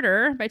job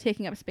harder by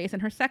taking up space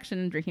in her section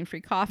and drinking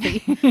free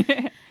coffee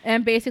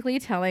and basically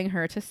telling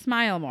her to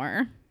smile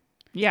more.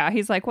 Yeah,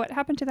 he's like, what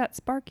happened to that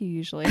spark you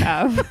usually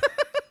have?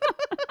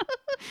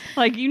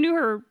 Like, you knew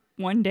her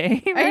one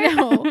day. Right? I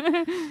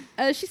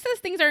know. She says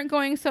things aren't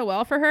going so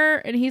well for her.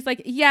 And he's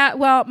like, yeah,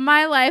 well,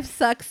 my life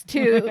sucks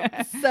too.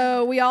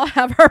 So we all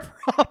have our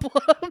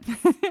problems.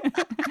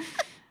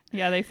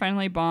 Yeah, they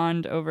finally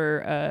bond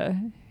over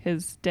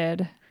his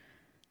dead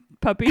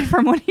puppy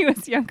from when he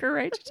was younger,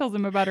 right? She tells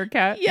him about her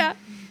cat. Yeah.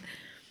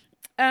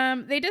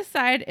 They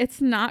decide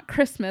it's not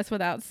Christmas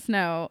without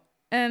snow.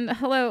 And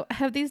hello,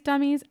 have these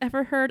dummies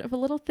ever heard of a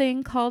little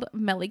thing called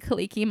Mele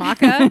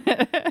Kalikimaka?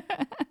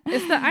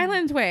 It's the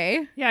island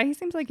way. Yeah, he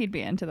seems like he'd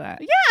be into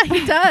that. Yeah,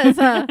 he does.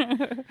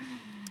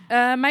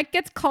 Huh? Mike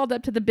gets called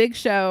up to the big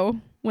show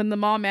when the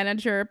mall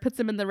manager puts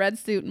him in the red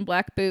suit and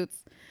black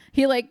boots.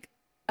 He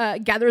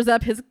gathers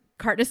up his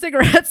carton of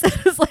cigarettes and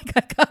is like,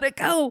 I gotta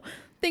go.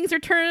 Things are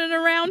turning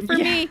around for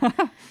me.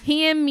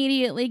 He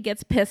immediately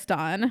gets pissed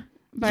on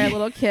by a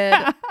little kid.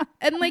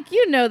 And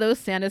those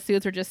Santa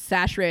suits are just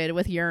saturated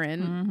with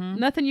urine. Mm-hmm.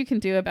 Nothing you can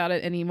do about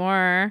it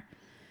anymore.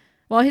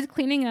 While he's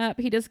cleaning up,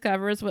 he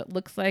discovers what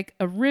looks like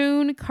a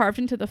rune carved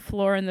into the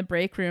floor in the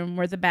break room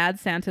where the bad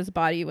Santa's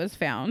body was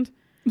found.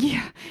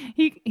 Yeah.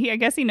 He I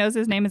guess he knows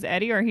his name is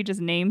Eddie, or he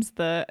just names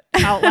the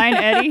outline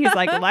Eddie. He's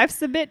like,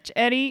 life's a bitch,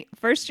 Eddie.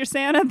 First you're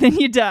Santa, then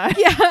you die.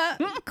 Yeah.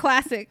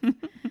 Classic.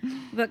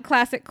 The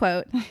classic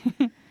quote.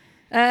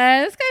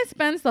 This guy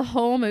spends the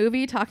whole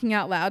movie talking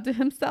out loud to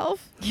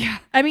himself. Yeah.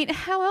 I mean,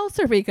 how else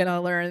are we going to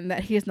learn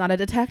that he's not a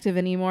detective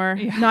anymore?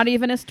 Yeah. Not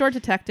even a store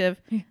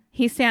detective. Yeah.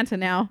 He's Santa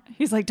now.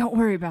 He's like, don't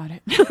worry about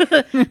it.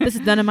 This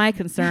is none of my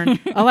concern.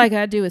 All I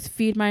got to do is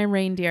feed my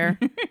reindeer.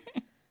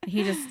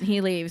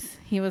 He leaves.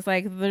 He was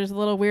like, there's a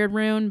little weird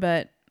rune,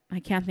 but I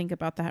can't think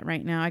about that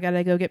right now. I got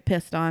to go get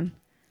pissed on.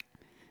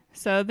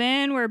 So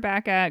then we're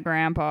back at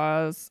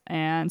Grandpa's,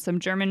 and some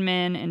German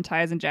men in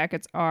ties and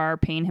jackets are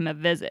paying him a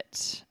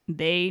visit.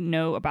 They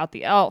know about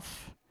the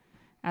elf.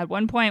 At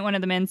one point, one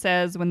of the men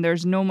says, when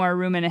there's no more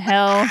room in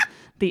hell,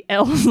 the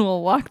elves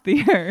will walk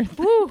the earth.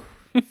 Woo!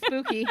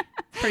 Spooky.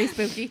 Pretty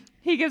spooky.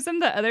 He gives him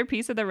the other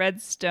piece of the red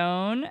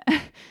stone,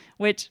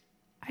 which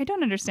I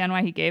don't understand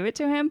why he gave it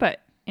to him,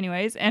 but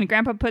anyways. And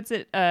Grandpa puts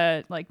it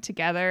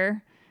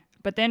together,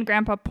 but then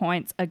Grandpa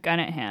points a gun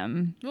at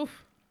him.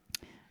 Oof.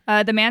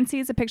 The man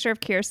sees a picture of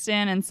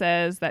Kirsten and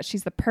says that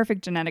she's the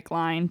perfect genetic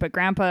line, but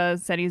Grandpa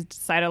said he's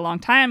decided a long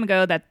time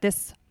ago that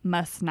this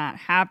must not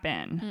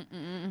happen.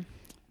 Mm-mm.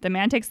 The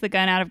man takes the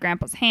gun out of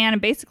Grandpa's hand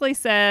and basically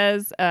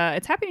says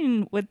it's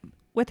happening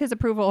with his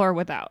approval or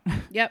without.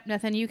 Yep,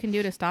 nothing you can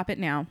do to stop it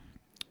now.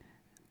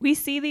 We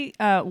see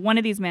one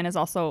of these men is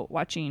also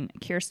watching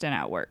Kirsten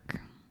at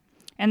work.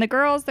 And the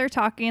girls, they're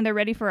talking. They're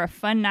ready for a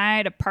fun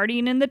night of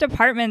partying in the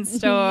department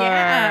store.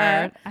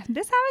 Yeah.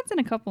 This happens in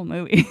a couple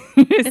movies.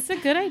 It's a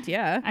good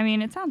idea. I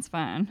mean, it sounds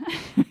fun.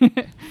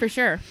 For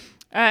sure.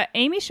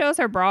 Amy shows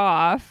her bra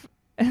off.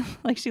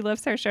 Like, she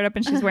lifts her shirt up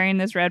and she's wearing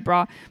this red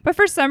bra. But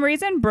for some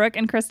reason, Brooke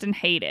and Kristen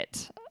hate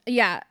it.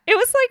 Yeah. It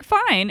was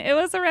fine. It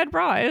was a red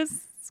bra. It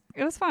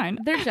was fine.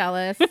 They're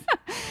jealous.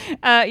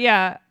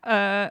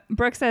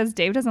 Brooke says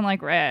Dave doesn't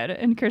like red.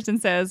 And Kirsten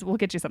says, we'll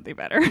get you something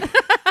better.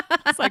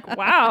 It's like,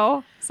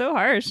 wow, so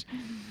harsh.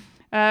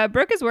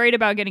 Brooke is worried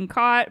about getting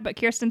caught, but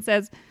Kirsten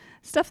says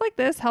stuff like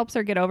this helps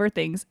her get over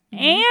things,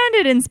 and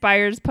it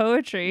inspires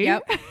poetry,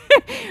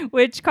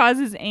 which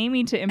causes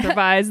Amy to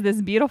improvise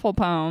this beautiful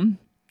poem.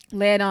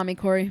 Lay it on me,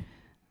 Corey.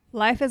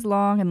 Life is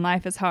long and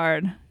life is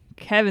hard.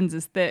 Kevin's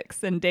is thick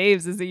and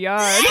Dave's is a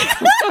yard.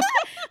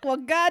 Well,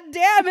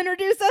 goddamn,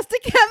 introduce us to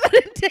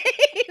Kevin and Dave.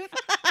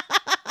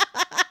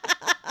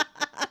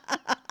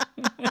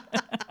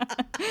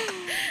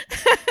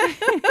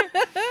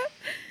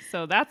 So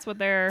So that's what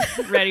they're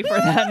ready for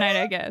that night,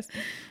 I guess.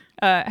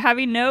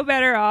 Having no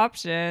better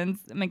options,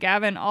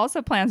 McGavin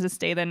also plans to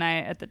stay the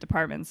night at the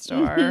department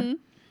store.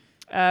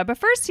 But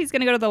first, he's going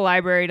to go to the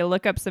library to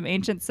look up some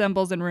ancient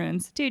symbols and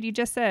runes. Dude, you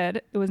just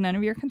said it was none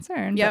of your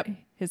concern. Yep.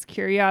 His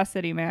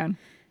curiosity, man.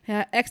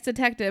 Yeah,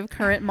 ex-detective,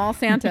 current mall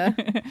Santa.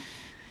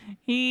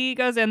 He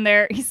goes in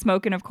there. He's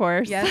smoking, of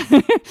course. Yes.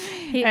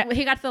 He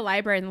got to the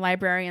library and the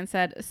librarian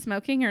said,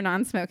 smoking or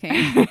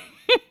non-smoking?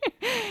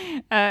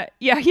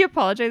 Yeah, he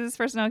apologizes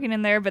for smoking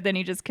in there, but then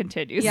he just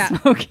continues Yeah.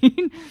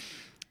 smoking.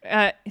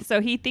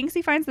 So he thinks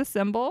he finds the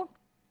symbol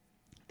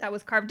that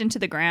was carved into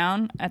the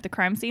ground at the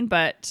crime scene,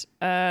 but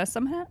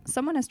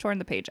someone has torn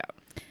the page out.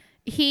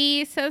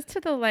 He says to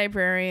the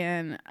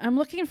librarian, I'm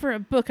looking for a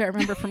book I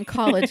remember from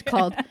college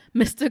called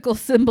Mystical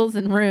Symbols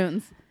and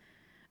Runes.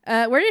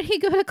 Where did he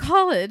go to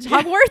college?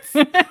 Hogwarts?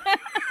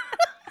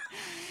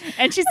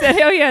 And she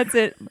said, oh yeah, it's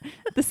at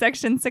the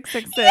section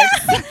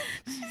 666.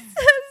 She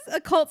says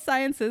Occult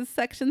Sciences,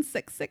 section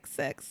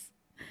 666.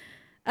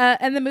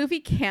 And the movie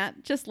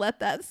can't just let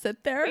that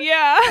sit there.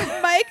 Yeah.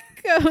 Mike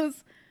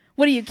goes,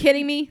 what are you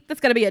kidding me? That's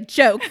got to be a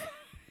joke.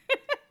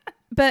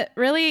 But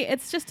really,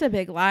 it's just a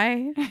big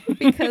lie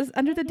because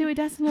under the Dewey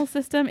Decimal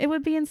System, it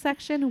would be in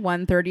section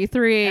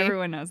 133.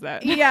 Everyone knows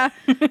that. Yeah.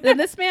 Then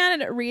this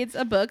man reads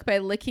a book by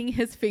licking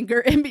his finger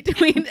in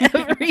between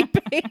every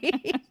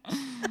page.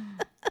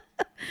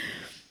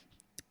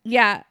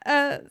 Yeah.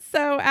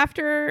 So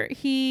after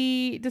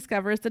he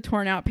discovers the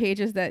torn out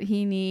pages that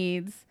he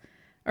needs,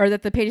 or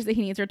that the pages that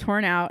he needs are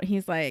torn out,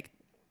 he's like,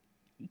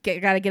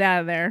 gotta get out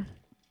of there.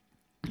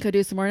 Go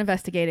do some more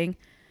investigating.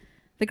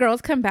 The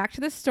girls come back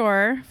to the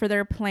store for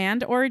their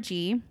planned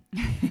orgy.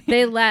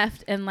 They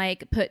left and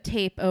like put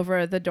tape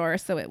over the door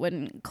so it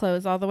wouldn't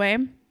close all the way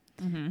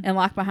and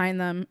lock behind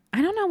them.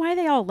 I don't know why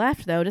they all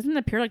left though. It doesn't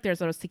appear like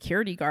there's a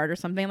security guard or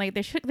something. Like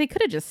they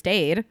could have just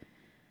stayed.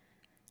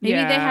 Maybe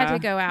they had to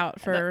go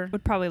out for that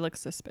would probably look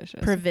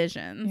suspicious.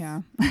 provisions.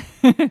 Yeah.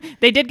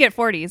 They did get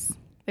 40s.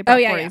 They brought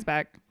 40s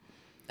back.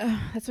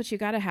 That's what you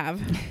gotta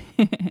have.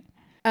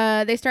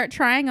 They start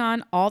trying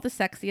on all the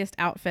sexiest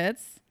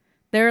outfits.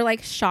 They're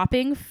like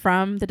shopping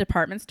from the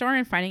department store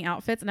and finding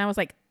outfits. And I was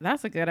like,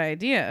 that's a good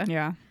idea.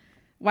 Yeah.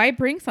 Why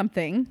bring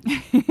something?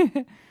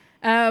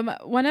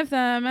 One of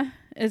them,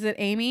 is it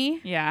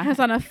Amy? Yeah. Has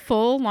on a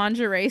full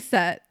lingerie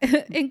set,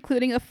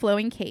 including a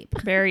flowing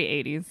cape. Very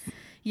 80s.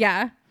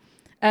 Yeah.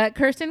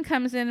 Kirsten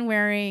comes in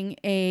wearing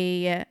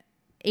a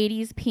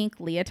 80s pink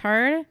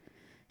leotard.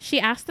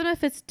 She asked them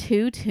if it's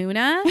too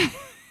tuna.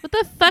 What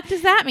the fuck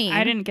does that mean?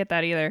 I didn't get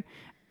that either.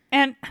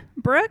 And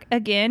Brooke,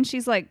 again,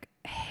 she's like,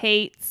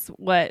 hates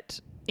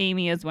what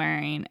Amy is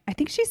wearing. I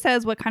think she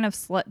says, what kind of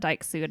slut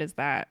dyke suit is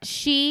that?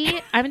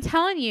 I'm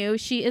telling you,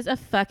 she is a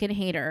fucking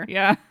hater.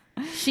 Yeah.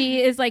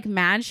 She is like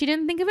mad she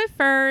didn't think of it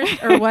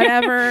first or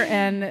whatever.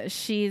 And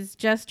she's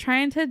just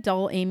trying to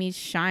dull Amy's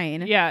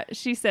shine. Yeah.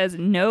 She says,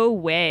 no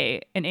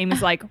way. And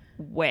Amy's like,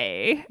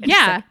 way. And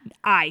yeah. like,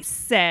 I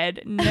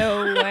said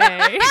no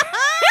way.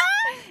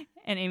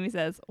 And Amy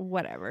says,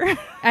 whatever.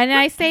 And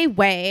I say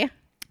way.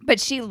 But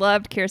she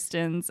loved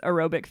Kirsten's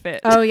aerobic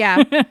fit. Oh,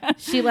 yeah.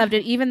 She loved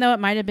it, even though it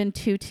might have been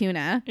too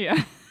tuna.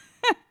 Yeah.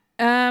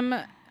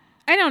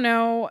 I don't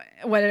know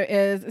what it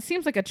is. It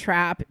seems like a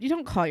trap. You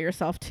don't call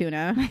yourself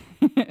tuna.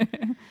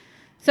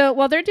 So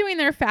while they're doing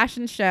their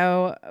fashion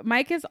show,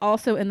 Mike is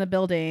also in the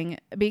building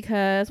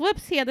because,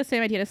 whoops, he had the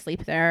same idea to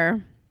sleep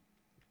there.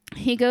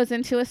 He goes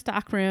into a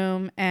stock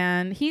room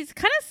and he's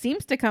kind of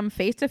seems to come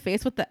face to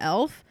face with the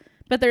elf,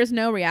 but there's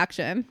no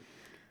reaction.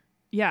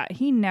 Yeah,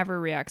 he never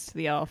reacts to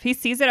the elf. He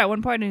sees it at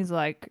one point and he's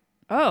like,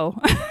 oh.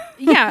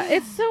 Yeah,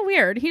 it's so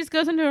weird. He just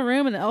goes into a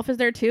room and the elf is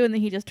there too, and then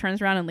he just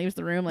turns around and leaves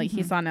the room like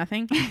he saw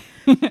nothing.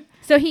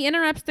 So he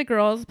interrupts the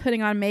girls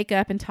putting on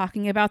makeup and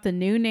talking about the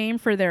new name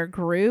for their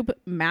group,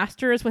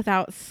 Masters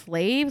Without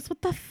Slaves.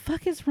 What the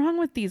fuck is wrong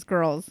with these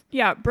girls?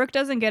 Yeah, Brooke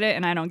doesn't get it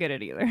and I don't get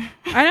it either.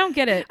 I don't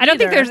get it. I don't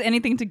think either. there's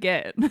anything to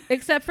get.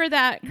 Except for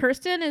that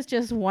Kirsten is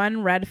just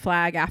one red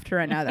flag after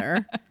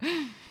another.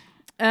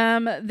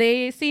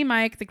 They see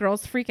Mike, the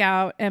girls freak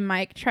out, and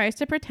Mike tries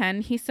to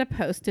pretend he's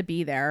supposed to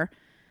be there.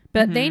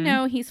 But they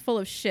know he's full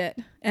of shit,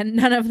 and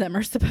none of them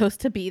are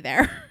supposed to be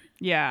there.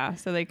 Yeah,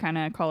 so they kind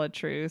of call a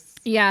truce.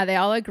 Yeah, they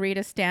all agree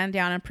to stand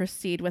down and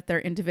proceed with their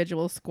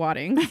individual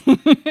squatting.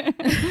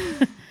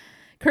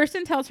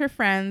 Kirsten tells her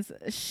friends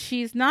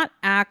she's not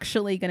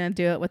actually going to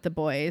do it with the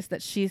boys,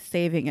 that she's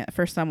saving it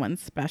for someone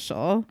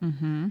special.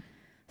 Mm-hmm.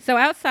 So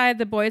outside,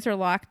 the boys are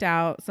locked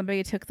out.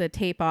 Somebody took the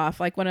tape off.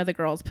 Like one of the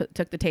girls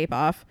took the tape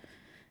off,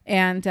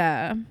 and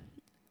they're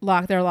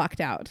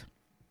locked out.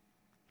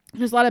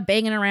 There's a lot of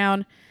banging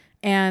around,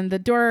 and the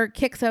door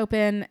kicks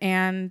open,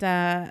 and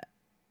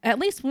at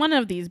least one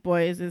of these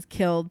boys is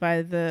killed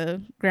by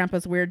the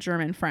grandpa's weird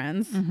German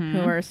friends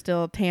who are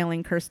still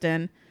tailing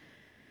Kirsten.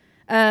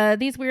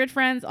 These weird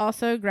friends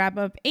also grab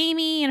up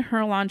Amy in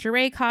her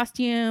lingerie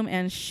costume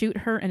and shoot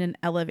her in an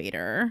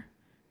elevator.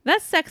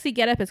 That sexy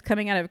getup is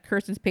coming out of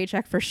Kirsten's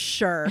paycheck for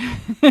sure.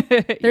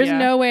 There's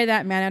no way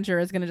that manager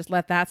is going to just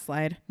let that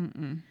slide.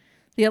 Mm-mm.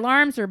 The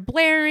alarms are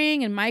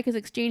blaring and Mike is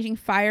exchanging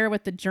fire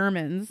with the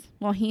Germans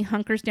while he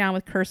hunkers down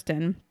with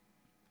Kirsten.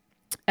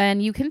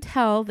 And you can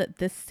tell that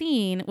this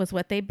scene was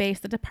what they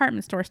based the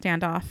department store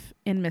standoff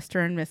in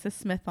Mr. and Mrs.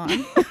 Smith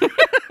on.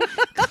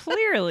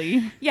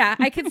 Clearly. Yeah,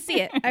 I could see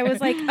it. I was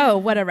like, oh,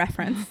 what a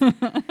reference.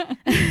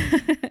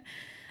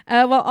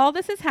 While all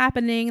this is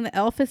happening, the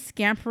elf is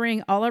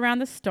scampering all around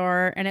the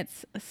store, and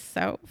it's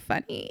so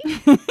funny.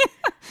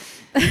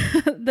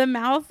 The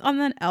mouth on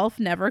the elf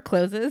never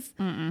closes,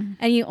 and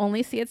you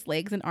only see its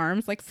legs and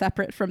arms like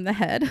separate from the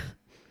head.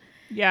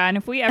 Yeah, and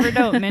if we ever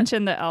don't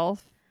mention the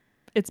elf,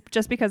 it's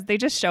just because they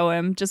just show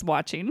him just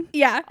watching.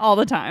 Yeah. All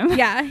the time.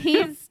 Yeah,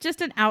 he's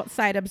just an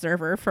outside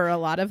observer for a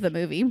lot of the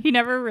movie. He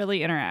never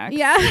really interacts.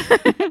 Yeah.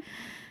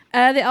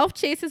 The elf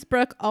chases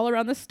Brooke all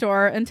around the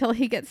store until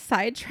he gets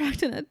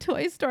sidetracked in a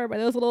toy store by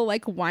those little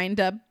like wind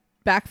up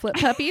backflip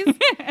puppies.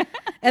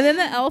 And then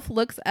the elf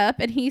looks up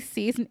and he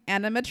sees an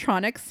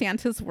animatronic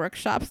Santa's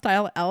Workshop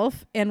style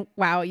elf. And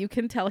wow, you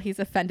can tell he's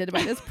offended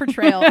by this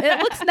portrayal. It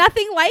looks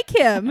nothing like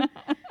him.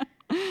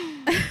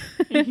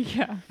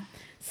 Yeah.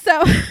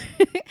 So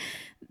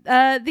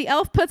the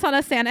elf puts on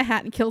a Santa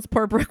hat and kills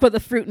poor Brooke with a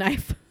fruit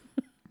knife.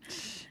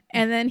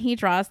 And then he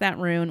draws that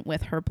rune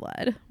with her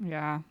blood.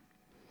 Yeah.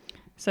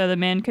 So the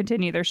men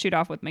continue their shoot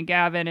off with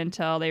McGavin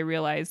until they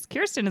realize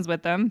Kirsten is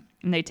with them,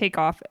 and they take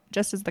off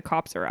just as the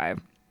cops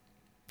arrive.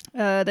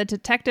 The other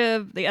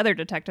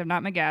detective,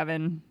 not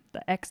McGavin,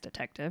 the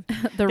ex-detective.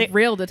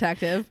 Real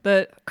detective.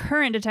 The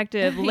current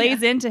detective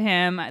lays into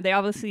him. They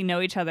obviously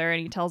know each other,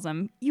 and he tells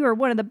him, "You are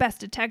one of the best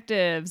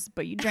detectives,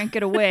 but you drank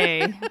it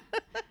away."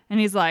 And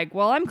he's like,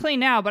 "Well, I'm clean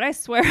now, but I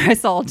swear I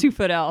saw a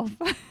 2-foot elf."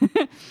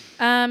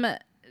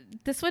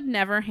 This would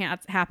never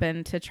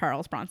happen to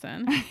Charles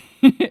Bronson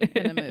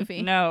in a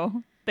movie.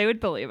 No, they would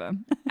believe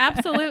him.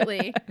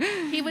 Absolutely.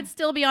 He would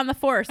still be on the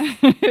force.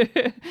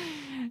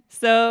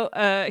 So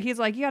he's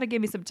like, "You got to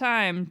give me some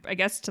time, I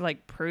guess, to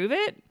like prove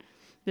it."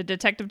 The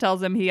detective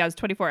tells him he has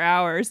 24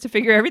 hours to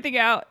figure everything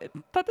out. I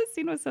thought this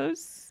scene was so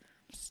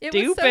stupid.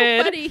 It was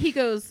so funny. He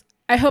goes,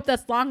 "I hope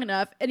that's long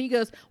enough." And he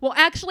goes, "Well,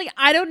 actually,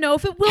 I don't know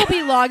if it will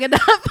be long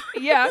enough."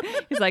 Yeah.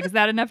 He's like, "Is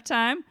that enough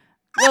time?"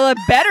 "Well, it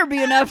better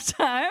be enough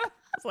time."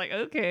 It's like,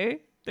 okay.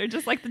 They're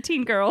just like the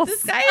teen girls.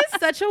 This guy is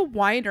such a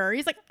whiner.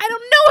 He's like, "I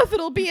don't know if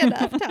it'll be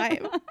enough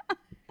time."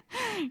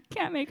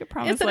 Can't make a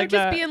promise Instead like of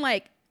just that. being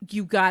like,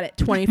 "You got it,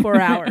 24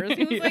 hours.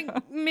 He was Yeah.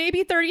 like,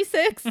 maybe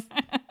 36.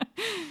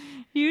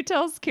 Hugh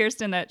tells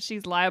Kirsten that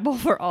she's liable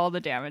for all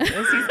the damages.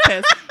 He's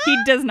pissed. He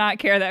does not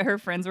care that her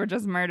friends were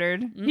just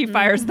murdered. He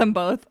fires them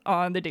both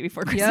on the day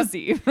before Christmas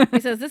Eve. He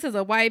says, "This is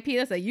a YP.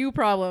 That's a you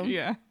problem."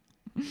 Yeah.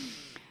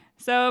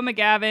 So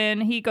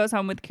McGavin, he goes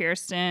home with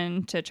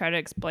Kirsten to try to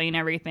explain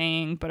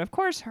everything. But of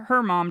course,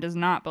 her mom does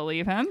not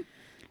believe him.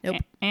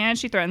 Nope. And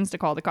she threatens to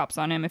call the cops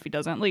on him if he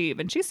doesn't leave.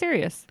 And she's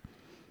serious.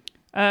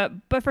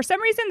 But for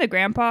some reason, the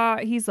grandpa,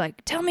 he's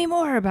like, "Tell me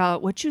more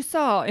about what you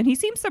saw." And he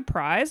seems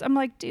surprised. I'm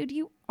like, dude,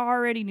 you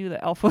already knew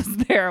the elf was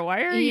there.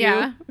 Why are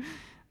you?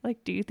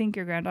 Like, do you think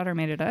your granddaughter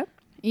made it up?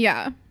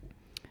 Yeah.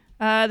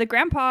 The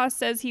grandpa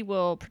says he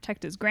will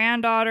protect his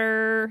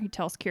granddaughter. He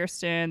tells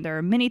Kirsten, "There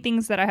are many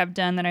things that I have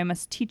done that I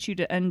must teach you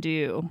to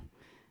undo."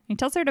 He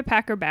tells her to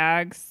pack her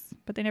bags,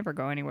 but they never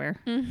go anywhere.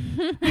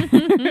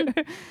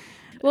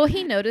 Well,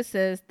 he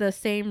notices the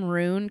same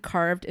rune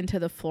carved into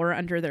the floor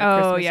under their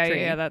Christmas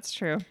tree. Yeah, that's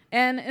true.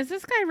 And is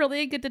this guy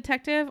really a good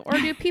detective, or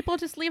do people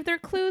just leave their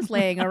clues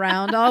laying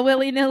around all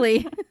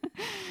willy-nilly?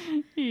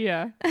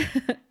 Yeah.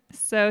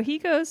 So he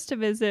goes to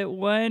visit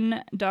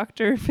one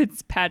Dr.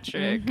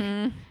 Fitzpatrick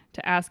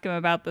to ask him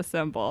about the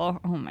symbol.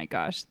 Oh my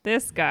gosh,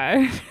 this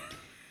guy,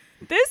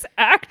 this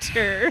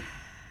actor,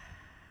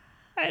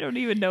 I don't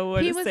even know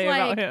what to say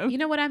about him. "You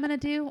know what I'm going to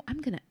do?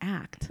 I'm going to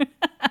act."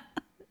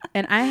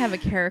 And I have a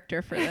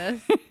character for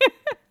this.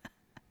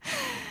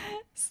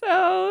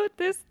 So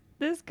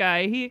this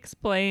guy, he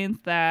explains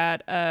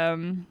that,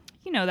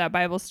 that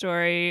Bible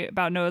story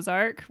about Noah's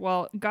Ark.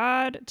 Well,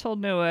 God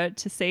told Noah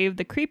to save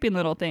the creeping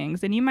little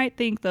things. And you might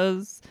think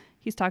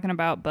he's talking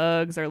about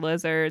bugs or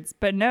lizards,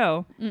 but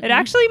no, it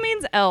actually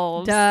means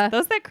elves. Duh.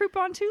 Those that creep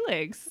on 2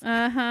 legs.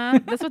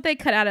 That's what they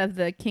cut out of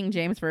the King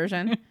James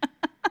version.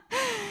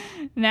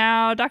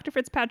 Now, Dr.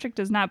 Fitzpatrick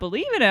does not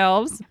believe in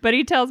elves, but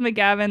he tells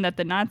McGavin that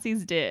the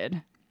Nazis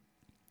did.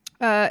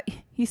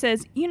 He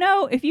says,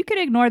 if you could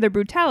ignore their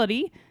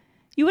brutality,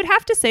 you would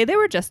have to say they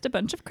were just a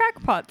bunch of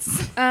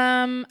crackpots.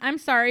 I'm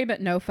sorry,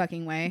 but no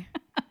fucking way.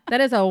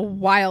 That is a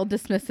wild,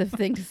 dismissive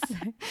thing to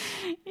say.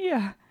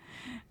 Yeah.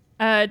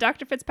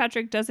 Dr.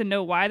 Fitzpatrick doesn't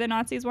know why the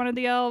Nazis wanted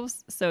the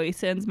elves, so he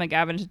sends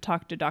McGavin to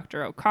talk to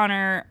Dr.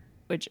 O'Connor,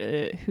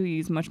 who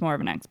he's much more of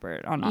an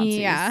expert on Nazis.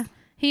 Yeah.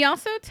 He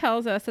also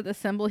tells us that the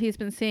symbol he's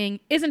been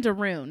seeing isn't a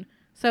rune.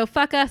 So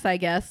fuck us, I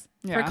guess,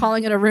 for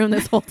calling it a rune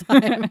this whole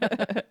time.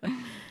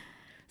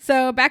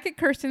 So back at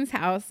Kirsten's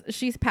house,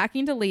 she's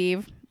packing to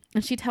leave,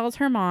 and she tells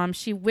her mom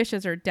she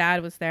wishes her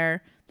dad was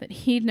there, that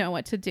he'd know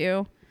what to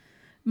do.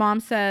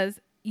 Mom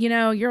says,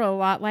 "You're a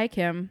lot like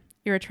him.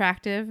 You're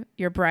attractive,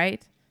 you're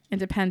bright,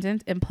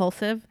 independent,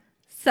 impulsive,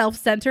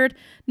 self-centered,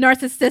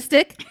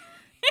 narcissistic,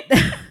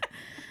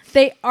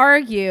 They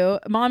argue.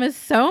 Mom is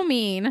so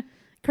mean.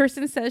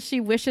 Kirsten says she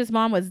wishes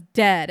Mom was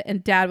dead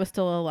and Dad was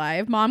still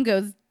alive. Mom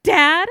goes,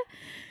 Dad?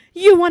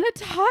 You want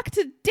to talk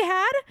to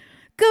Dad?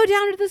 Go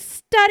down to the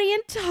study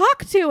and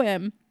talk to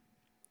him.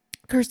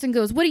 Kirsten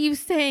goes, what are you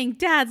saying?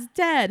 Dad's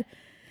dead.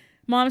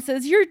 Mom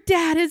says, your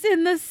dad is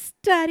in the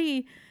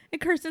study.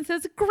 And Kirsten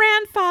says,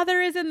 grandfather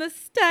is in the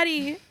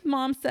study.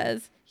 Mom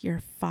says, your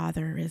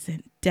father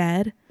isn't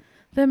dead.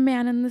 The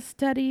man in the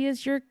study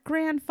is your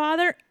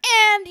grandfather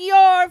and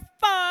your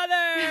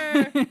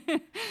father.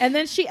 And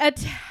then she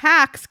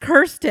attacks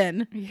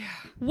Kirsten. Yeah.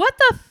 What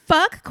the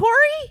fuck,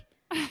 Corey?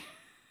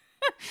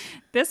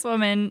 This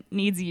woman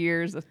needs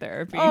years of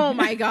therapy. Oh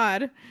my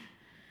God.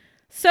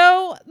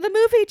 So the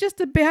movie just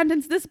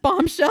abandons this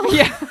bombshell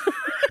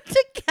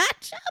to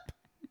catch up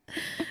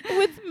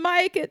with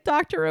Mike at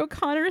Dr.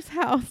 O'Connor's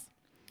house.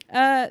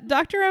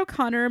 Dr.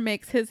 O'Connor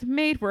makes his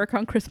maid work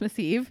on Christmas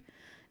Eve,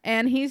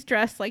 and he's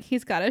dressed like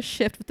he's got a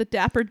shift with the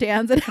Dapper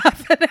Dans in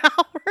half an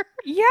hour.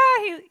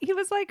 Yeah, he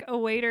was like a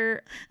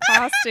waiter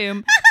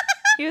costume.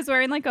 He was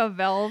wearing like a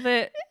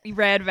velvet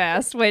red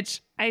vest,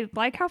 which I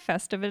like how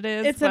festive it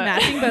is. It's a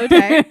matching bow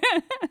tie.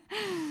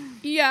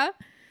 Yeah.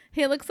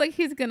 He looks like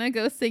he's going to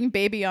go sing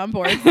Baby on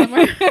Board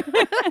somewhere.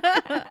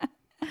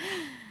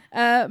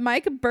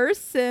 Mike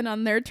bursts in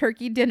on their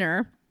turkey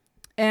dinner,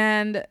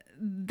 and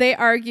they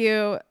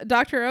argue.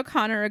 Dr.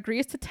 O'Connor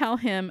agrees to tell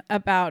him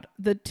about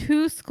the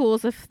two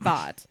schools of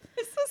thought.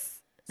 This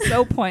is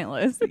so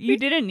pointless. You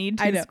didn't need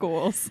two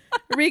schools.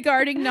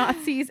 Regarding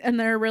Nazis and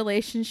their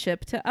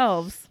relationship to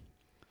elves.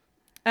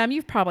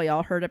 You've probably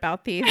all heard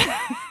about these.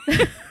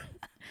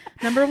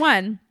 Number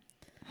 1.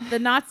 The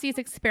Nazis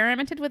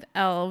experimented with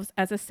elves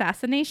as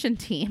assassination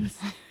teams.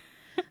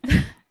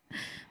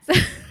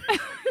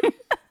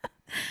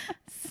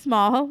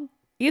 Small,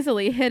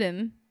 easily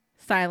hidden,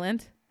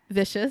 silent,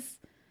 vicious.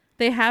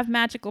 They have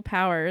magical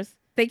powers.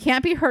 They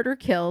can't be hurt or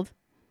killed.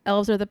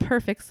 Elves are the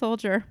perfect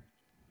soldier.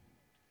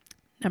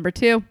 Number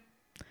 2.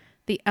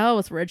 The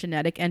elves were a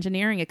genetic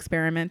engineering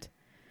experiment.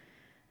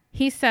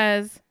 He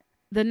says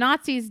the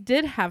Nazis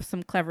did have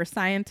some clever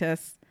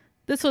scientists.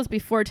 This was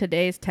before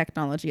today's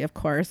technology, of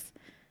course.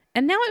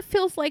 And now it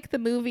feels like the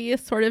movie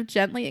is sort of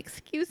gently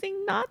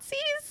excusing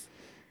Nazis.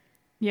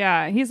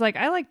 Yeah, he's like,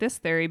 I like this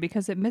theory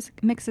because it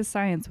mixes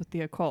science with the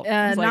occult.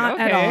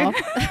 Not at all.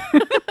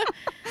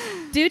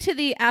 Due to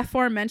the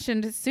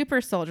aforementioned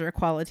super soldier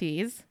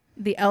qualities,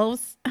 the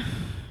elves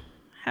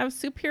have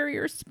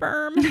superior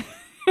sperm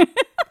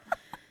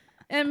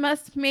and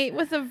must mate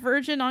with a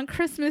virgin on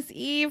Christmas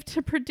Eve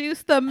to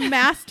produce the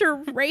master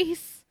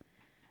race.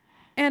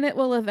 And it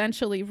will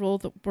eventually rule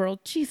the world.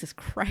 Jesus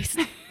Christ.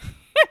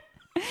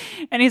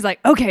 And he's like,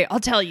 okay, I'll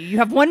tell you. You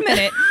have 1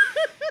 minute.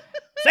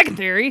 Second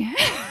theory.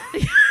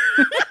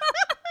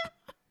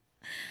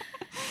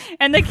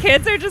 And the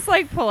kids are just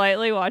like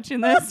politely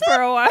watching this for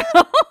a while.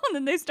 And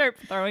then they start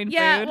throwing food.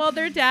 Yeah, well,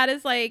 their dad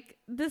is like,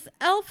 this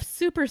elf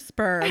super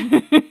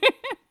sperm.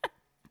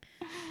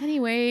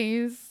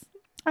 Anyways.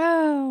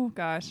 Oh,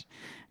 gosh.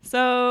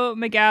 So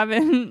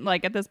McGavin,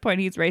 like at this point,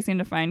 he's racing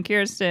to find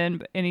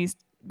Kirsten, and he's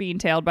being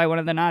tailed by one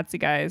of the Nazi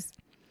guys.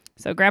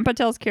 So Grandpa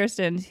tells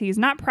Kirsten he's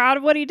not proud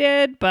of what he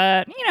did,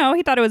 but, you know,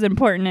 he thought it was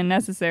important and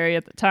necessary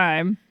at the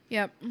time.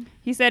 Yep.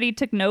 He said he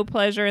took no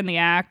pleasure in the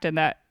act and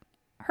that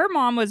her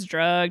mom was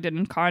drugged and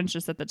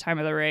unconscious at the time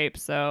of the rape.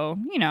 So,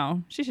 you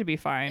know, she should be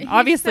fine.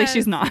 Obviously,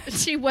 she's not.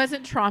 She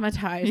wasn't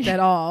traumatized at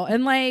all.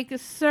 And like,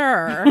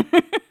 sir.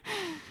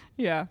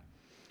 Yeah.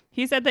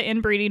 He said the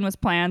inbreeding was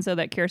planned so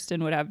that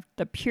Kirsten would have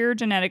the pure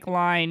genetic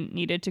line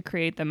needed to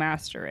create the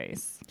master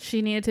race.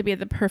 She needed to be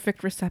the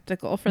perfect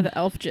receptacle for the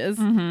elf jizz.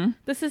 Mm-hmm.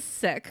 This is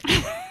sick.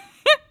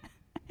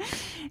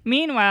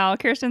 Meanwhile,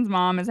 Kirsten's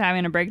mom is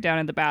having a breakdown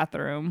in the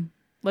bathroom.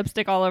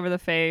 Lipstick all over the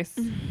face.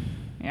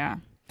 Yeah.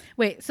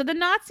 Wait, so the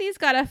Nazis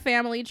got a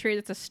family tree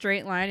that's a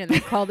straight line and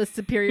they call this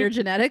superior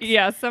genetics?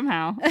 Yeah,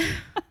 somehow.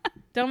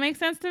 Don't make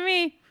sense to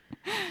me.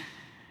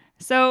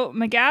 So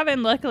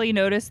McGavin luckily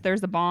noticed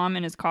there's a bomb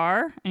in his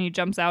car and he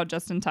jumps out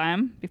just in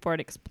time before it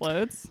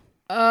explodes.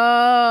 Oh,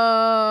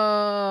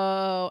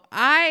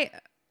 I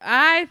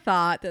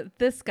thought that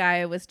this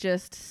guy was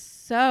just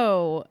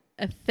so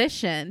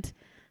efficient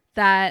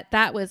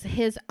that was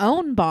his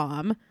own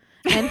bomb.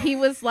 And he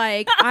was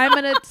like, I'm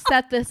going to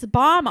set this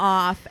bomb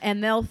off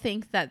and they'll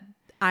think that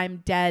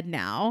I'm dead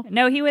now.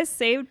 No, he was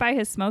saved by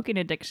his smoking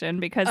addiction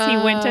because he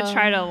went to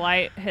try to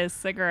light his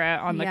cigarette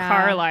on the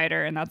car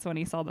lighter, and that's when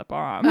he saw the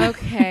bomb.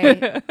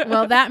 Okay.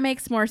 Well, that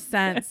makes more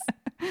sense.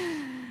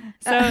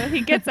 So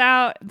he gets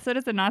out, so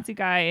does the Nazi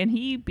guy, and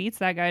he beats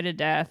that guy to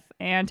death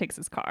and takes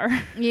his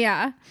car.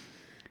 Yeah.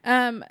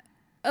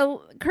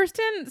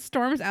 Kirsten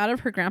storms out of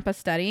her grandpa's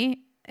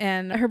study,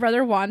 and her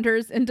brother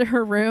wanders into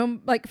her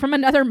room like from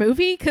another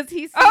movie because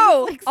he's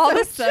like, all so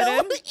of a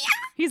sudden chill.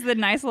 he's the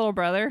nice little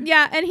brother.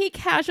 Yeah, and he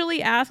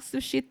casually asks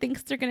if she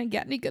thinks they're gonna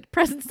get any good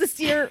presents this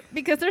year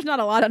because there's not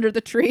a lot under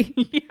the tree.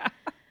 Yeah.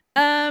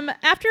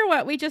 After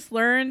what we just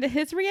learned,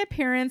 his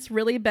reappearance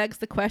really begs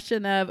the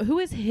question of who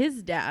is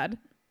his dad?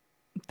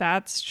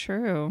 That's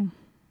true.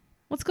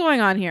 What's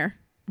going on here?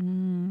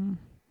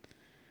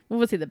 What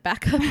was he, the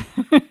backup?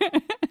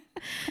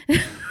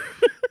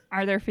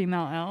 Are there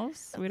female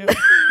elves? We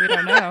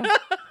don't know.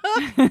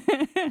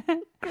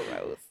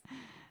 Gross.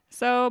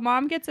 So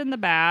mom gets in the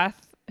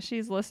bath.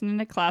 She's listening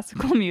to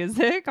classical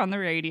music on the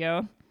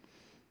radio.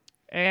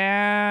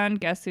 And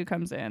guess who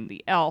comes in?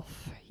 The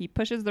elf. He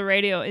pushes the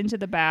radio into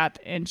the bath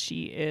and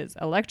she is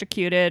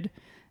electrocuted.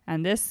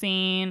 And this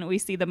scene, we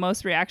see the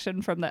most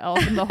reaction from the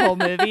elf in the whole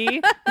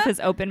movie with his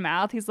open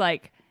mouth. He's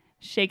like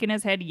shaking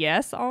his head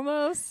yes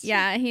almost.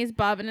 Yeah, he's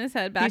bobbing his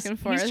head back and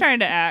forth. He's trying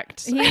to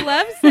act. He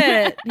loves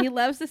it. He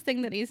loves this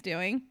thing that he's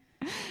doing.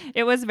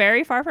 It was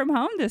very far from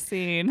home, this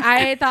scene.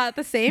 I thought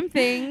the same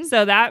thing.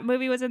 So that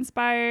movie was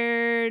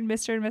inspired,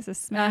 Mr. and Mrs.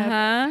 Smith.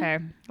 Uh-huh. Okay.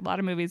 A lot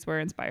of movies were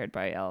inspired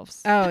by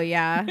elves. Oh,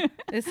 yeah.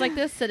 It's like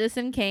the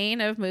Citizen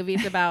Kane of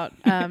movies about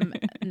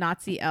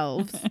Nazi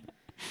elves.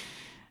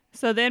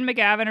 So then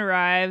McGavin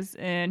arrives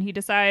and he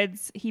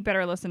decides he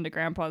better listen to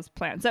Grandpa's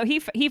plan. So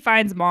he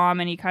finds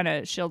Mom and he kind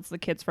of shields the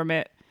kids from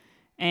it.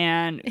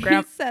 And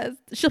He says,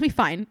 she'll be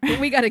fine.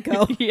 We got to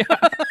go. Yeah.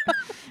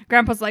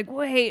 Grandpa's like,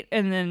 wait.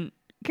 And then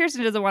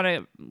Kirsten doesn't want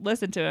to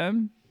listen to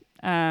him.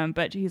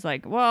 But he's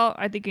like, well,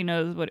 I think he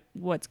knows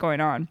what's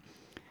going on.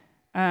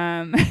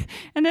 And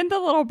then the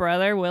little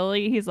brother,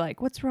 Willie, he's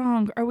like, what's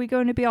wrong? Are we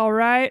going to be all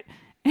right?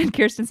 And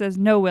Kirsten says,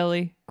 no,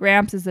 Willie.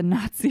 Gramps is a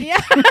Nazi.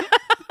 Yeah.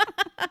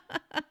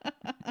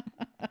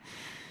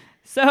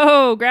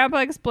 So Grandpa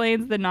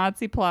explains the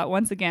Nazi plot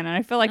once again. And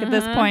I feel like at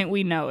this point,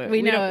 we know it.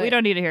 We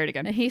don't need to hear it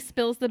again. He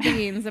spills the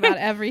beans about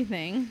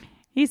everything.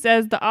 He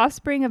says the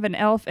offspring of an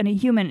elf and a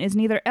human is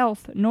neither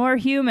elf nor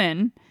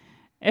human.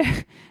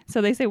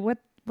 So they say, what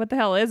the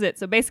hell is it?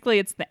 So basically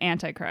it's the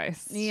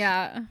Antichrist.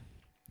 Yeah.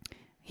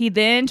 He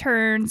then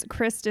turns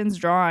Kristen's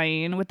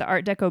drawing with the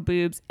Art Deco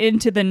boobs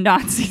into the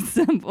Nazi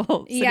symbol.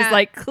 So Yeah. it's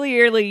like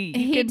clearly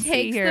He can see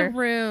takes here. the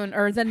rune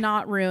or the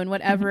not rune,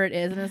 whatever it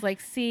is, and is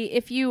like, see,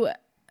 if you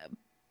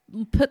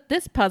put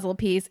this puzzle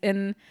piece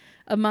in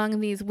among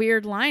these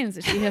weird lines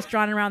that she has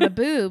drawn around the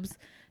boobs,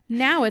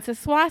 now it's a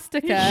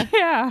swastika.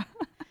 Yeah.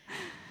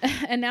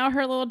 And now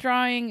her little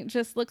drawing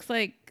just looks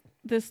like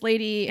this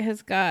lady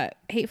has got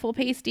hateful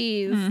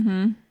pasties.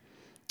 Mm-hmm.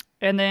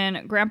 And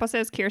then Grandpa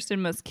says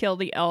Kirsten must kill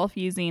the elf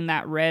using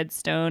that red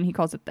stone. He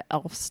calls it the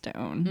elf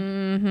stone.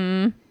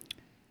 Mm-hmm.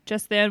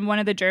 Just then, one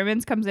of the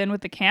Germans comes in with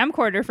the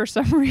camcorder for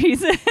some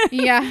reason.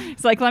 Yeah.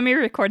 It's like, let me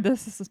record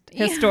this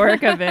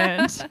historic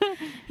event.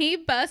 He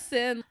busts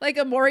in like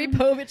a Maury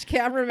Povich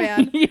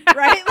cameraman, Yeah.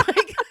 right?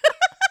 Like,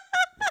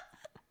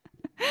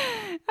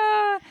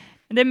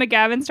 And then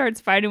McGavin starts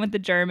fighting with the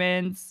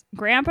Germans.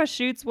 Grandpa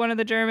shoots one of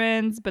the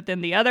Germans, but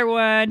then the other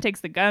one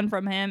takes the gun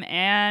from him,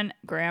 and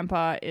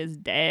Grandpa is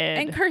dead.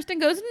 and Kirsten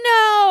goes,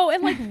 no.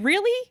 And like,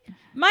 really?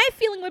 My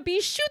feeling would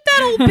be, shoot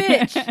that old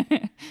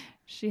bitch.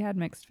 She had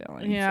mixed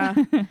feelings. Yeah.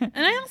 And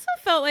I also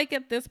felt like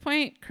at this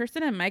point,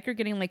 Kirsten and Mike are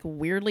getting like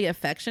weirdly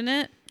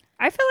affectionate.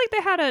 I feel like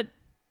they had a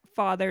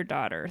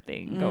father-daughter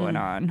thing going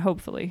on,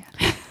 hopefully.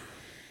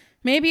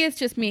 Maybe it's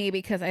just me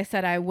because I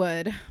said I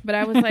would, but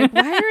I was like,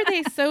 why are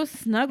they so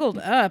snuggled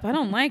up? I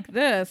don't like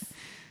this.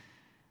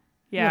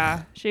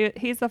 Yeah.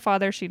 He's the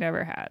father she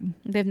never had.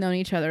 They've known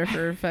each other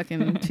for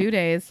fucking 2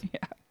 days.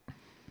 Yeah.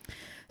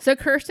 So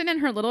Kirsten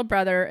and her little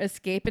brother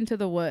escape into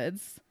the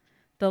woods.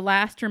 The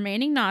last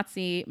remaining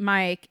Nazi,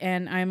 Mike,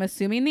 and I'm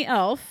assuming the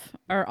elf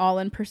are all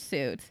in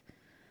pursuit.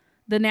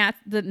 The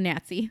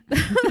Nazi.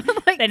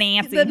 Like, The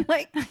Nazi.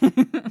 Like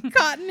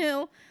Cotton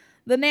Hill.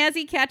 The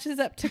Nazi catches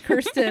up to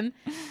Kirsten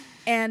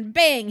and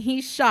bang,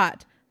 he's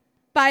shot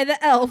by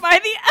the elf. By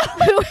the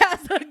elf. Who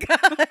has a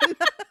gun.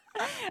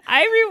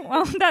 I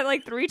rewound that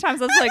like 3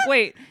 times. I was like,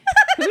 wait,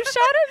 who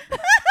shot him?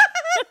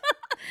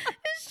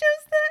 It's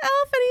just the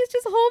elf and he's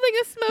just holding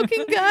a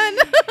smoking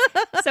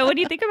gun. So when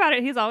you think about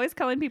it, he's always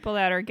killing people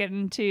that are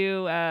getting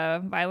too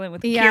violent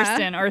with Yeah.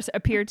 Kirsten or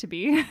appear to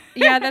be.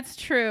 Yeah, that's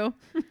true.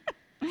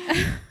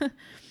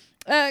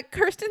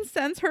 Kirsten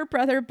sends her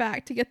brother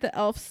back to get the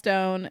elf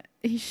stone.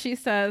 She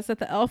says that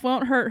the elf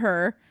won't hurt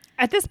her.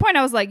 At this point,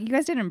 I was like, you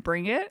guys didn't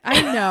bring it?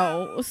 I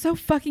know. It was so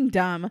fucking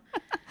dumb.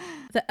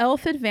 The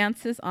elf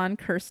advances on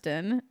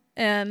Kirsten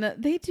and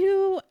they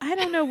do, I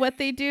don't know what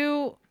they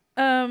do.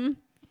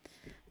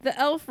 The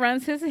elf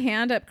runs his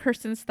hand up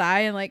Kirsten's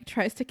thigh and like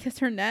tries to kiss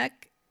her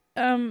neck.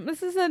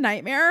 This is a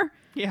nightmare.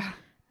 Yeah.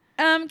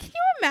 Can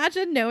you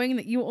imagine knowing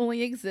that you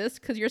only exist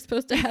because you're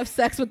supposed to have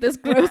sex with this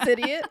gross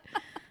idiot?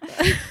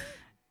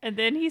 And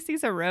then he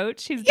sees a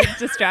roach. He's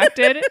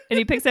distracted and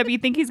he picks up. You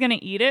think he's going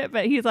to eat it,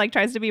 but he's like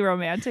tries to be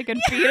romantic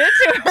and feed it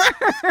to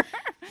her.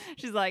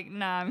 She's like,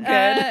 nah, I'm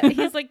good.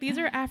 He's like, these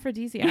are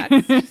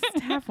aphrodisiacs. Just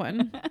have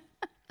one.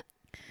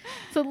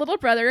 So little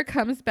brother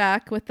comes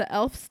back with the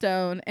elf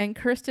stone and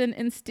Kirsten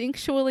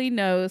instinctually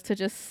knows to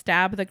just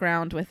stab the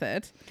ground with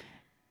it.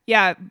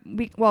 Yeah.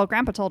 Well,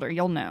 Grandpa told her,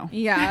 you'll know.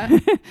 Yeah.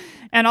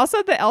 And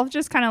also the elf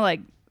just kind of like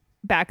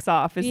backs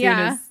off as soon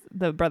Yeah. as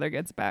the brother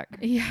gets back.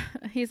 Yeah.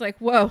 He's like,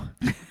 whoa,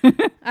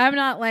 I'm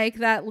not like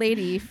that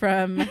lady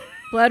from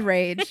Blood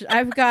Rage.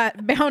 I've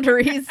got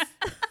boundaries.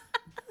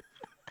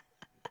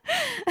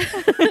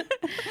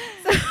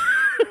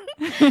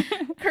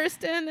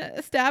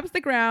 Kirsten stabs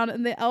the ground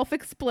and the elf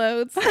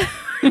explodes.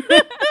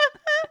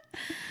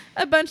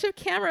 A bunch of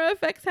camera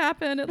effects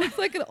happen. It looks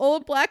like an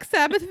old Black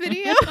Sabbath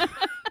video.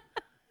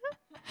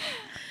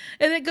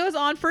 And it goes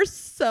on for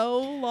so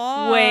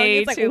long. Way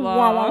it's like, too long.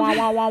 Wah, wah,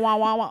 wah, wah, wah,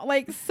 wah, wah.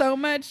 Like so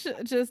much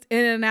just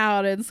in and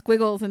out and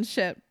squiggles and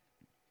shit.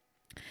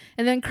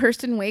 And then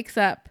Kirsten wakes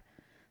up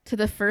to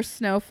the first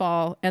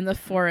snowfall and the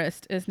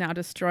forest is now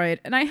destroyed.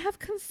 And I have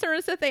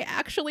concerns that they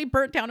actually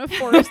burnt down a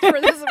forest for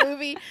this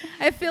movie.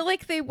 I feel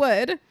like they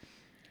would.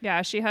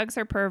 Yeah, she hugs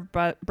her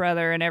perv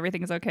brother and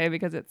everything's okay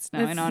because it's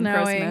snowing on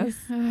Christmas.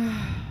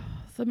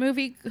 The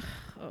movie...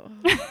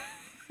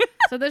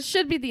 So this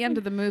should be the end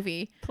of the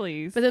movie.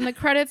 Please. But then the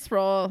credits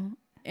roll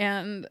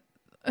and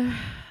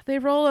they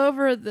roll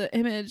over the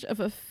image of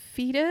a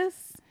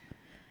fetus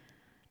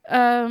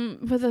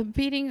with a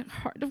beating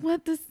heart.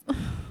 What does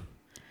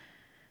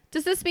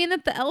this mean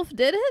that the elf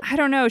did it? I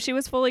don't know. She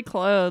was fully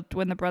clothed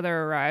when the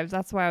brother arrives.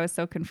 That's why I was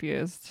so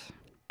confused.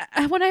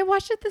 When I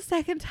watched it the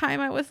second time,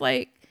 I was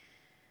like,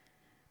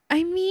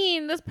 I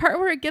mean, this part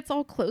where it gets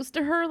all close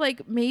to her,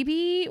 like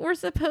maybe we're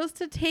supposed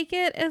to take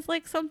it as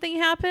like something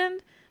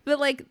happened, but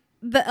like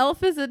the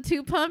elf is a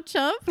 2-pump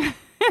chump.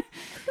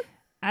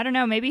 I don't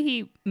know. Maybe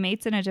he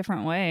mates in a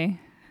different way.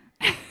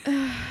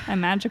 A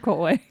magical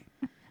way.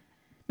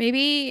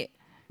 Maybe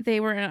they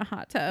were in a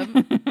hot tub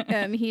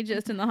and he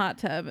just in the hot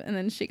tub and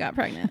then she got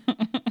pregnant.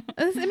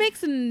 It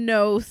makes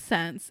no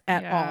sense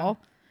at all.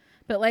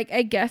 But like,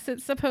 I guess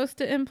it's supposed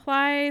to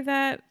imply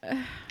that.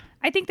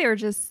 I think they were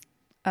just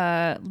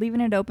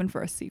leaving it open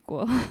for a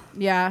sequel.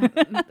 Yeah.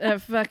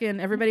 Fucking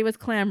everybody was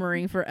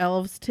clamoring for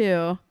elves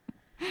too.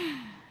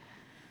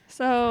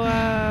 So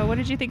what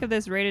did you think of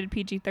this rated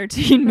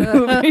PG-13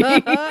 movie?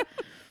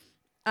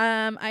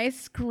 I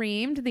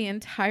screamed the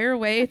entire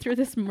way through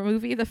this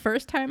movie the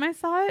first time I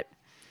saw it.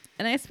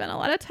 And I spent a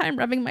lot of time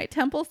rubbing my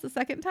temples the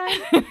second time.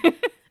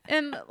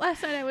 And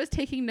last night I was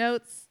taking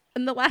notes.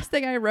 And the last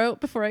thing I wrote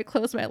before I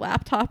closed my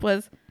laptop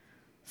was,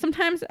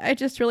 sometimes I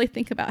just really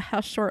think about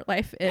how short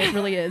life it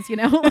really is, you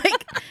know?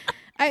 Like,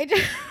 I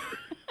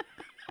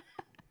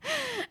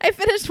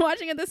finished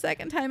watching it the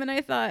second time and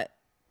I thought,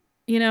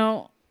 you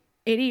know,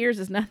 80 years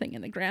is nothing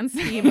in the grand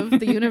scheme of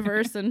the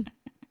universe. And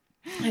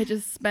I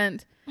just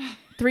spent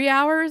 3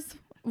 hours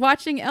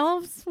watching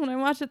Elves when I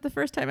watched it the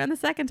first time and the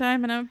second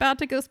time. And I'm about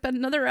to go spend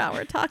another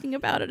hour talking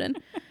about it. And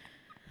I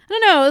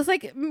don't know, it was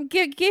like,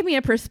 gave me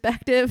a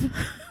perspective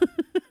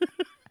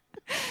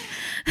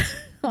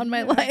on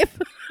my life.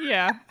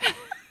 Yeah.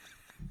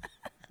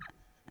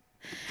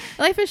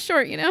 Life is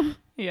short, you know?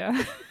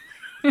 Yeah.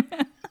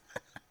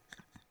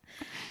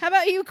 How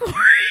about you, Corey?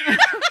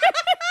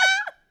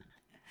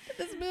 Did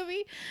this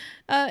movie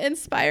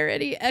inspire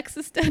any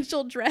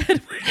existential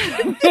dread?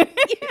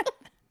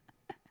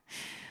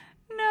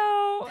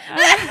 No.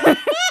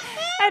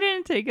 I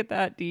didn't take it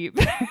that deep.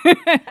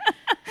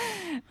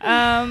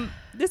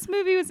 This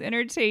movie was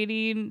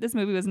entertaining. This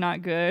movie was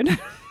not good.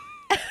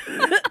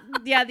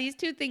 Yeah, these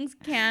two things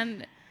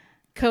can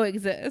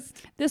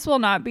coexist. This will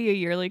not be a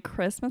yearly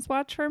Christmas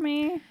watch for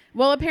me.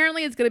 Well,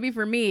 apparently it's going to be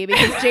for me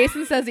because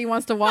Jason says he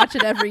wants to watch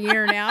it every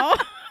year now.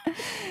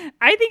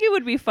 I think it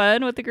would be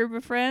fun with a group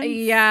of friends.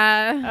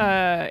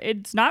 Yeah.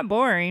 It's not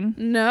boring.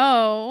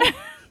 No.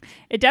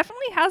 It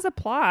definitely has a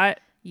plot.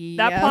 Yep.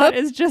 That plot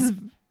is just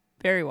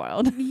very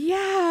wild.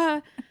 Yeah.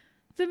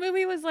 The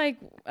movie was like,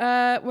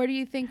 where do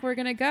you think we're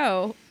going to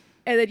go?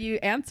 And then you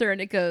answer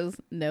and it goes,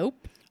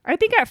 nope. I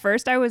think at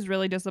first I was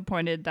really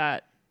disappointed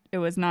that it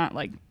was not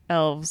like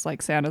elves,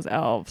 like Santa's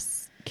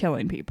elves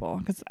killing people.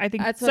 Because I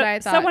think that's what I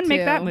thought someone make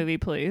too. that movie,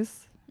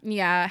 please.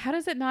 Yeah. How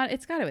does it not?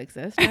 It's got to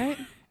exist, right?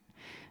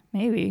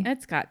 Maybe.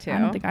 It's got to. I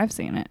don't think I've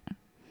seen it.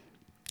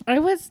 I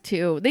was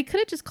too. They could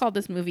have just called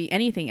this movie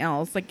anything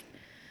else. Like,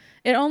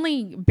 it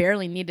only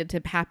barely needed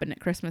to happen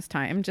at Christmas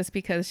time just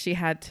because she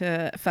had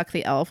to fuck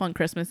the elf on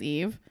Christmas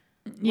Eve.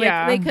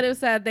 Yeah. Like, they could have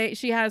said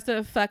she has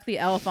to fuck the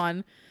elf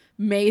on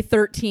May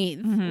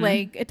 13th. Mm-hmm.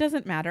 Like, it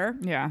doesn't matter.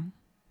 Yeah.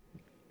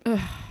 Ugh.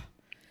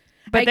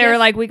 But they were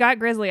like, we got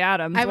Grizzly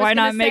Adams. Why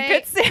not make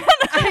it Santa?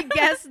 I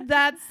guess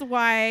that's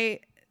why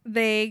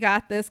they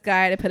got this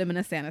guy to put him in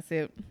a Santa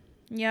suit.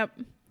 Yep.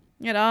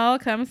 It all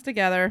comes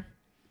together.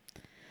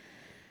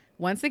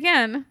 Once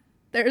again,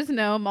 there's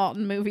no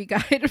Malton movie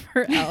guide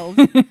for elves.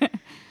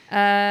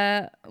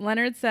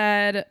 Leonard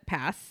said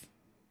pass.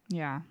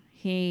 Yeah.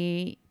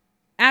 He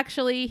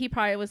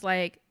probably was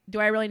like, do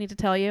I really need to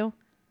tell you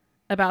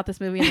about this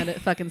movie and that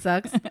it fucking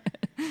sucks?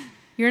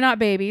 You're not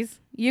babies.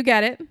 You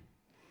get it.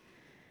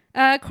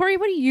 Corey,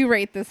 what do you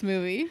rate this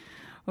movie?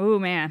 Oh,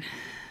 man.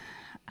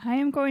 I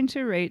am going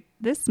to rate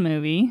this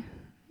movie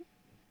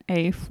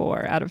a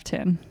 4 out of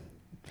 10.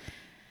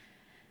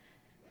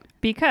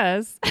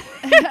 Because this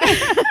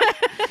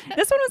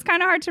one was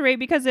kind of hard to rate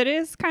because it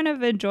is kind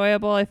of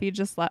enjoyable if you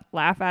just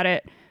laugh at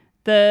it.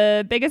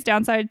 The biggest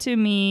downside to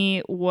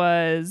me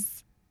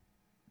was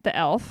the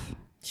elf.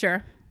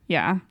 Sure.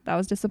 Yeah, that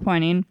was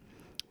disappointing.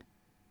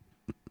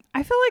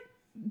 I feel like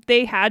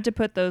they had to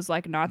put those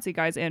like Nazi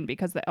guys in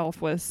because the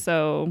elf was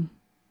so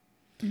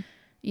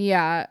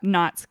Yeah.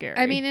 not scary.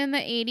 I mean, in the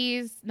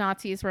 80s,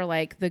 Nazis were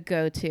like the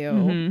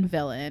go-to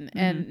villain.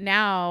 And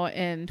now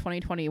in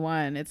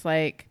 2021, it's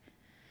like,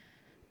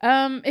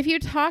 if you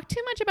talk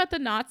too much about the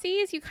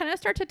Nazis, you kind of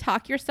start to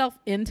talk yourself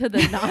into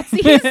the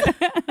Nazis.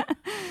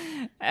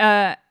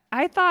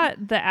 I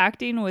thought the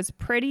acting was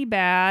pretty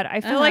bad. I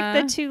feel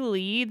like the two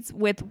leads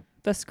with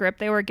the script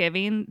they were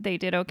giving, they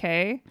did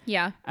okay.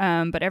 Yeah.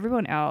 But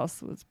everyone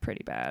else was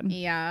pretty bad.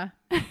 Yeah.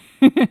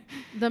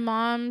 The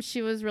mom,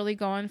 she was really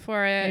going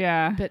for it.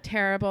 Yeah. But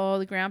terrible.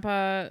 The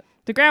grandpa.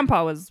 The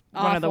grandpa was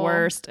one of the Awful.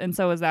 worst, and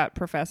so was that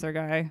professor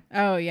guy.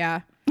 Oh,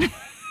 yeah.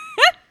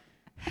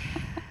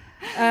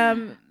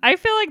 I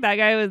feel like that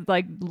guy was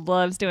like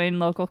loves doing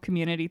local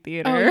community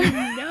theater. Oh,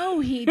 you know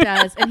he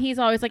does. And he's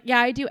always like, yeah,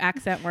 I do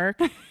accent work.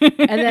 And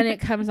then it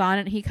comes on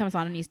and he comes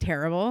on and he's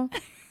terrible.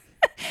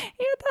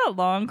 He had that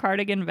long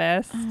cardigan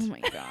vest. Oh my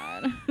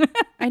God.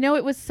 I know,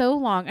 it was so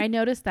long. I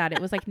noticed that. It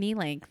was like knee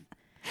length.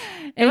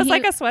 It was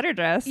like a sweater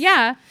dress.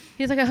 Yeah.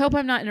 He's like, I hope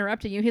I'm not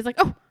interrupting you. He's like,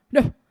 oh,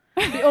 no.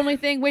 The only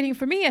thing waiting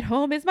for me at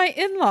home is my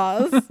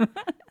in-laws.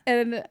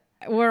 And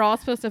we're all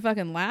supposed to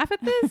fucking laugh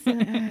at this?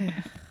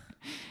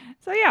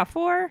 So yeah,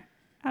 4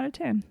 out of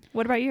 10.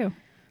 What about you?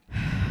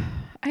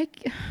 I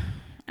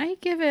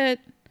give it...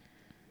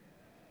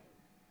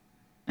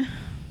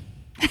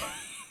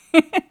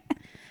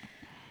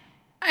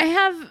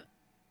 I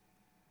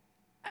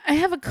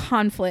have a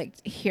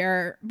conflict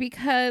here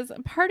because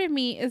part of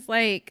me is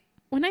like,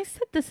 when I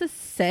said this is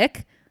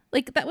sick,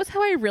 like that was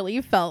how I really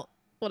felt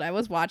when I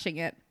was watching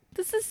it.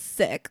 This is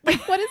sick.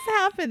 Like, what is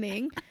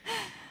happening?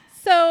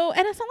 So,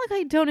 and it's not like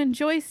I don't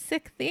enjoy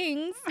sick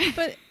things,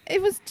 but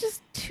it was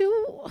just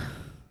too...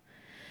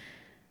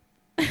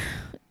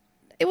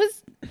 It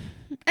was...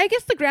 I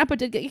guess the grandpa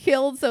did get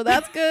killed, so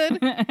that's good.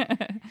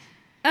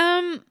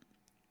 I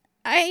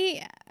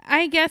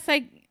guess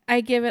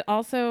I give it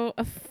also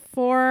a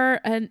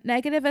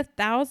negative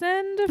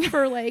 1,000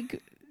 for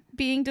like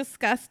being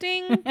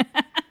disgusting.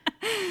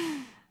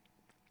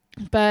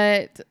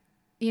 But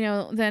you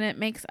know, then it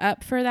makes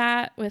up for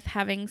that with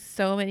having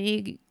so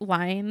many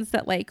lines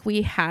that like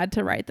we had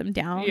to write them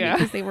down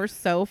because they were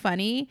so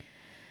funny.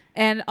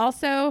 And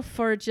also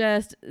for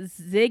just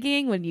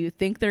zigging when you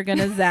think they're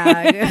gonna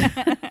zag.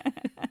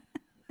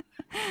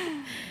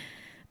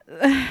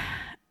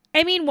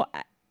 I mean,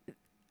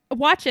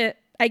 watch it.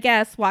 I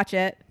guess watch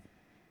it.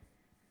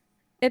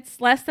 It's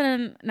less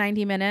than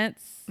 90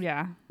 minutes.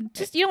 Yeah.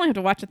 Just you only have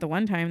to watch it the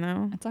one time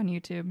though. It's on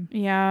YouTube.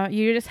 Yeah,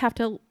 you just have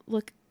to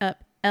look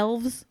up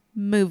Elves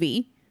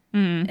movie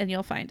and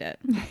you'll find it.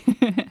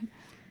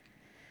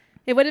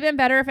 It would have been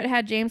better if it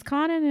had James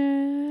Caan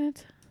in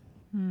it.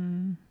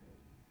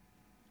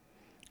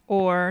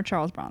 Or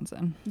Charles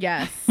Bronson.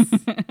 Yes.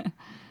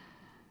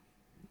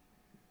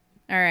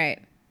 All right.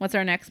 What's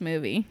our next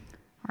movie?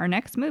 Our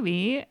next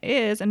movie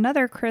is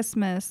another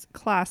Christmas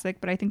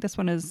classic, but I think this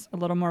one is a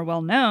little more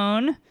well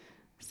known.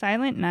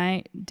 Silent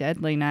Night,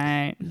 Deadly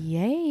Night.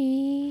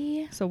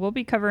 Yay. So we'll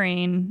be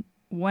covering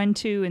 1,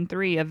 2, and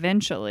 3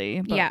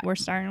 eventually, but we're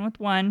starting with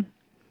 1.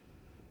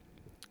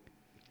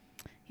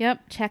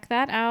 Yep. Check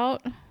that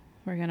out.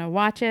 We're going to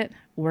watch it.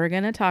 We're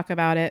going to talk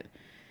about it.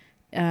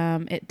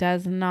 It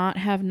does not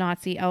have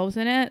Nazi elves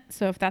in it.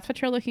 So if that's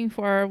what you're looking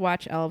for,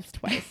 watch Elves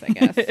twice, I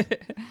guess.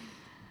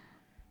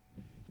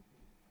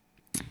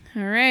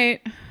 All right.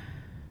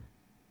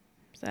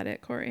 Is that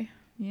it, Corey?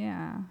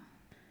 Yeah.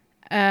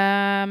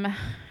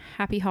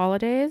 Happy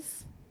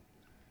holidays.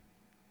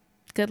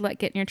 Good luck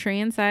getting your tree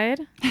inside.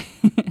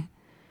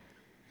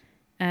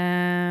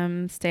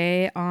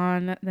 Stay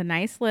on the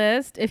nice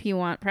list if you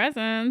want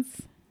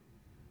presents.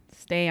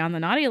 Stay on the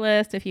naughty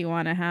list if you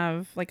want to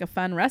have like a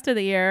fun rest of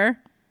the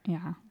year.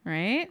 Yeah.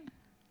 Right?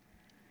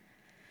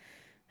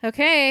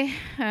 Okay.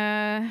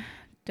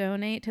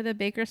 Donate to the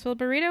Bakersfield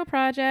Burrito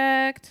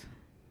Project.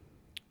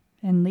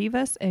 And leave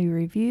us a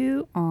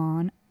review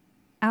on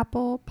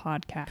Apple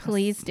Podcasts.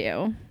 Please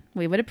do.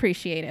 We would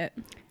appreciate it.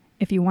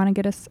 If you want to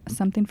get us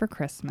something for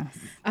Christmas.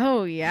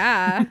 Oh,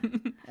 yeah.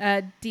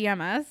 DM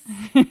us.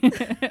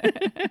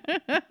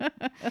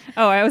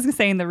 Oh, I was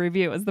saying the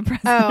review was the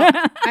present. Oh,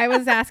 I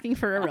was asking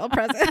for a real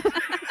present.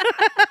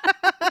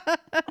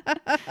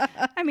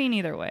 I mean,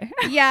 either way.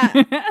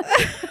 Yeah.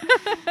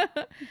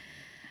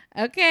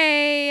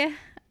 Okay.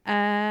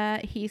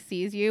 He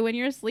sees you when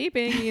you're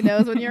sleeping. He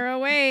knows when you're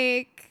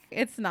awake.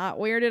 It's not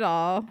weird at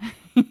all.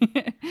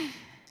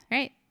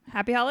 Right.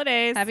 Happy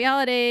holidays. Happy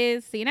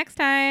holidays. See you next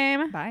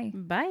time. Bye.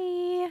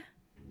 Bye.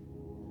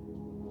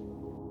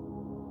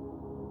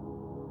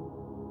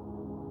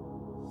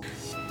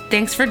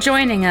 Thanks for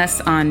joining us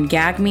on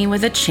Gag Me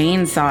with a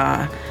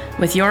Chainsaw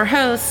with your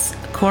hosts,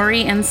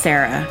 Corey and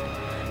Sarah.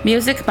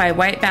 Music by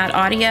White Bat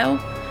Audio.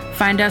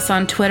 Find us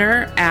on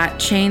Twitter at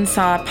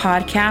Chainsaw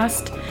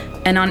Podcast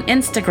and on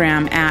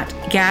Instagram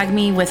at Gag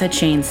Me with a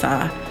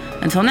Chainsaw.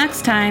 Until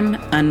next time,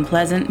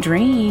 unpleasant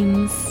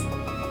dreams.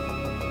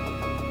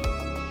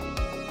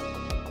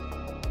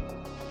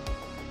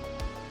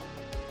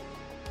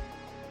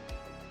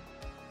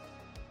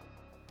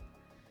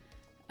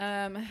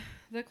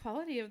 The the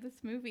quality of this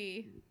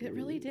movie, it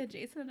really did.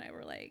 Jason and I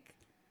were like,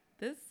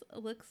 this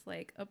looks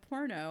like a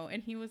porno.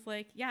 And he was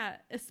like, yeah,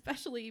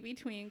 especially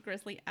between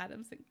Grizzly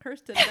Adams and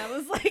Kirsten. And I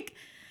was like,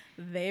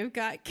 they've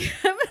got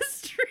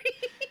chemistry.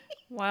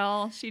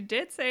 Well, she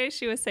did say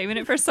she was saving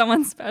it for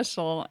someone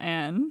special.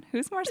 And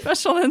who's more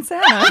special than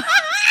Santa?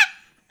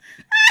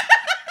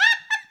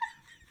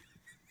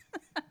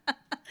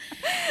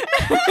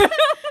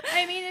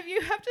 I mean, if you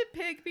have to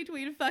pick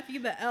between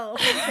fucking the elf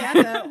and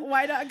Santa,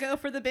 why not go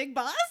for the big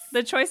boss?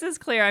 The choice is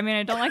clear. I mean,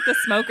 I don't like the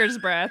smoker's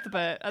breath,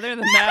 but other than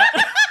that,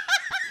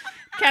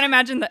 can't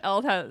imagine the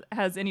elf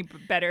has any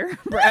better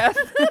breath.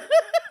 He's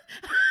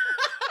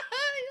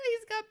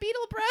got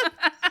beetle breath.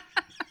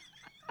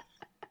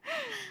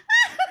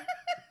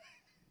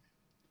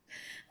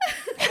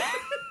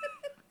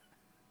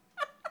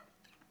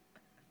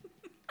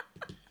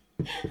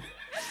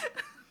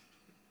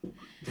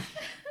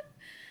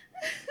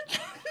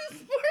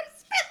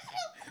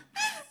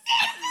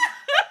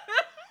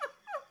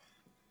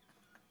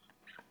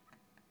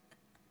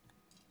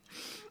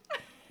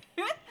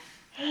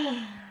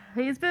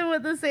 He's been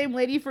with the same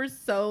lady for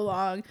so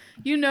long.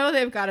 You know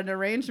they've got an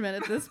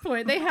arrangement at this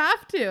point. They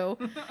have to.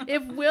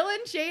 If Will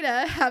and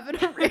Jada have an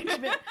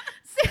arrangement,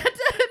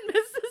 Santa and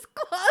Mrs.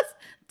 Claus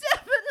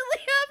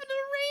definitely have an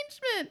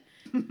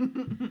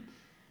arrangement.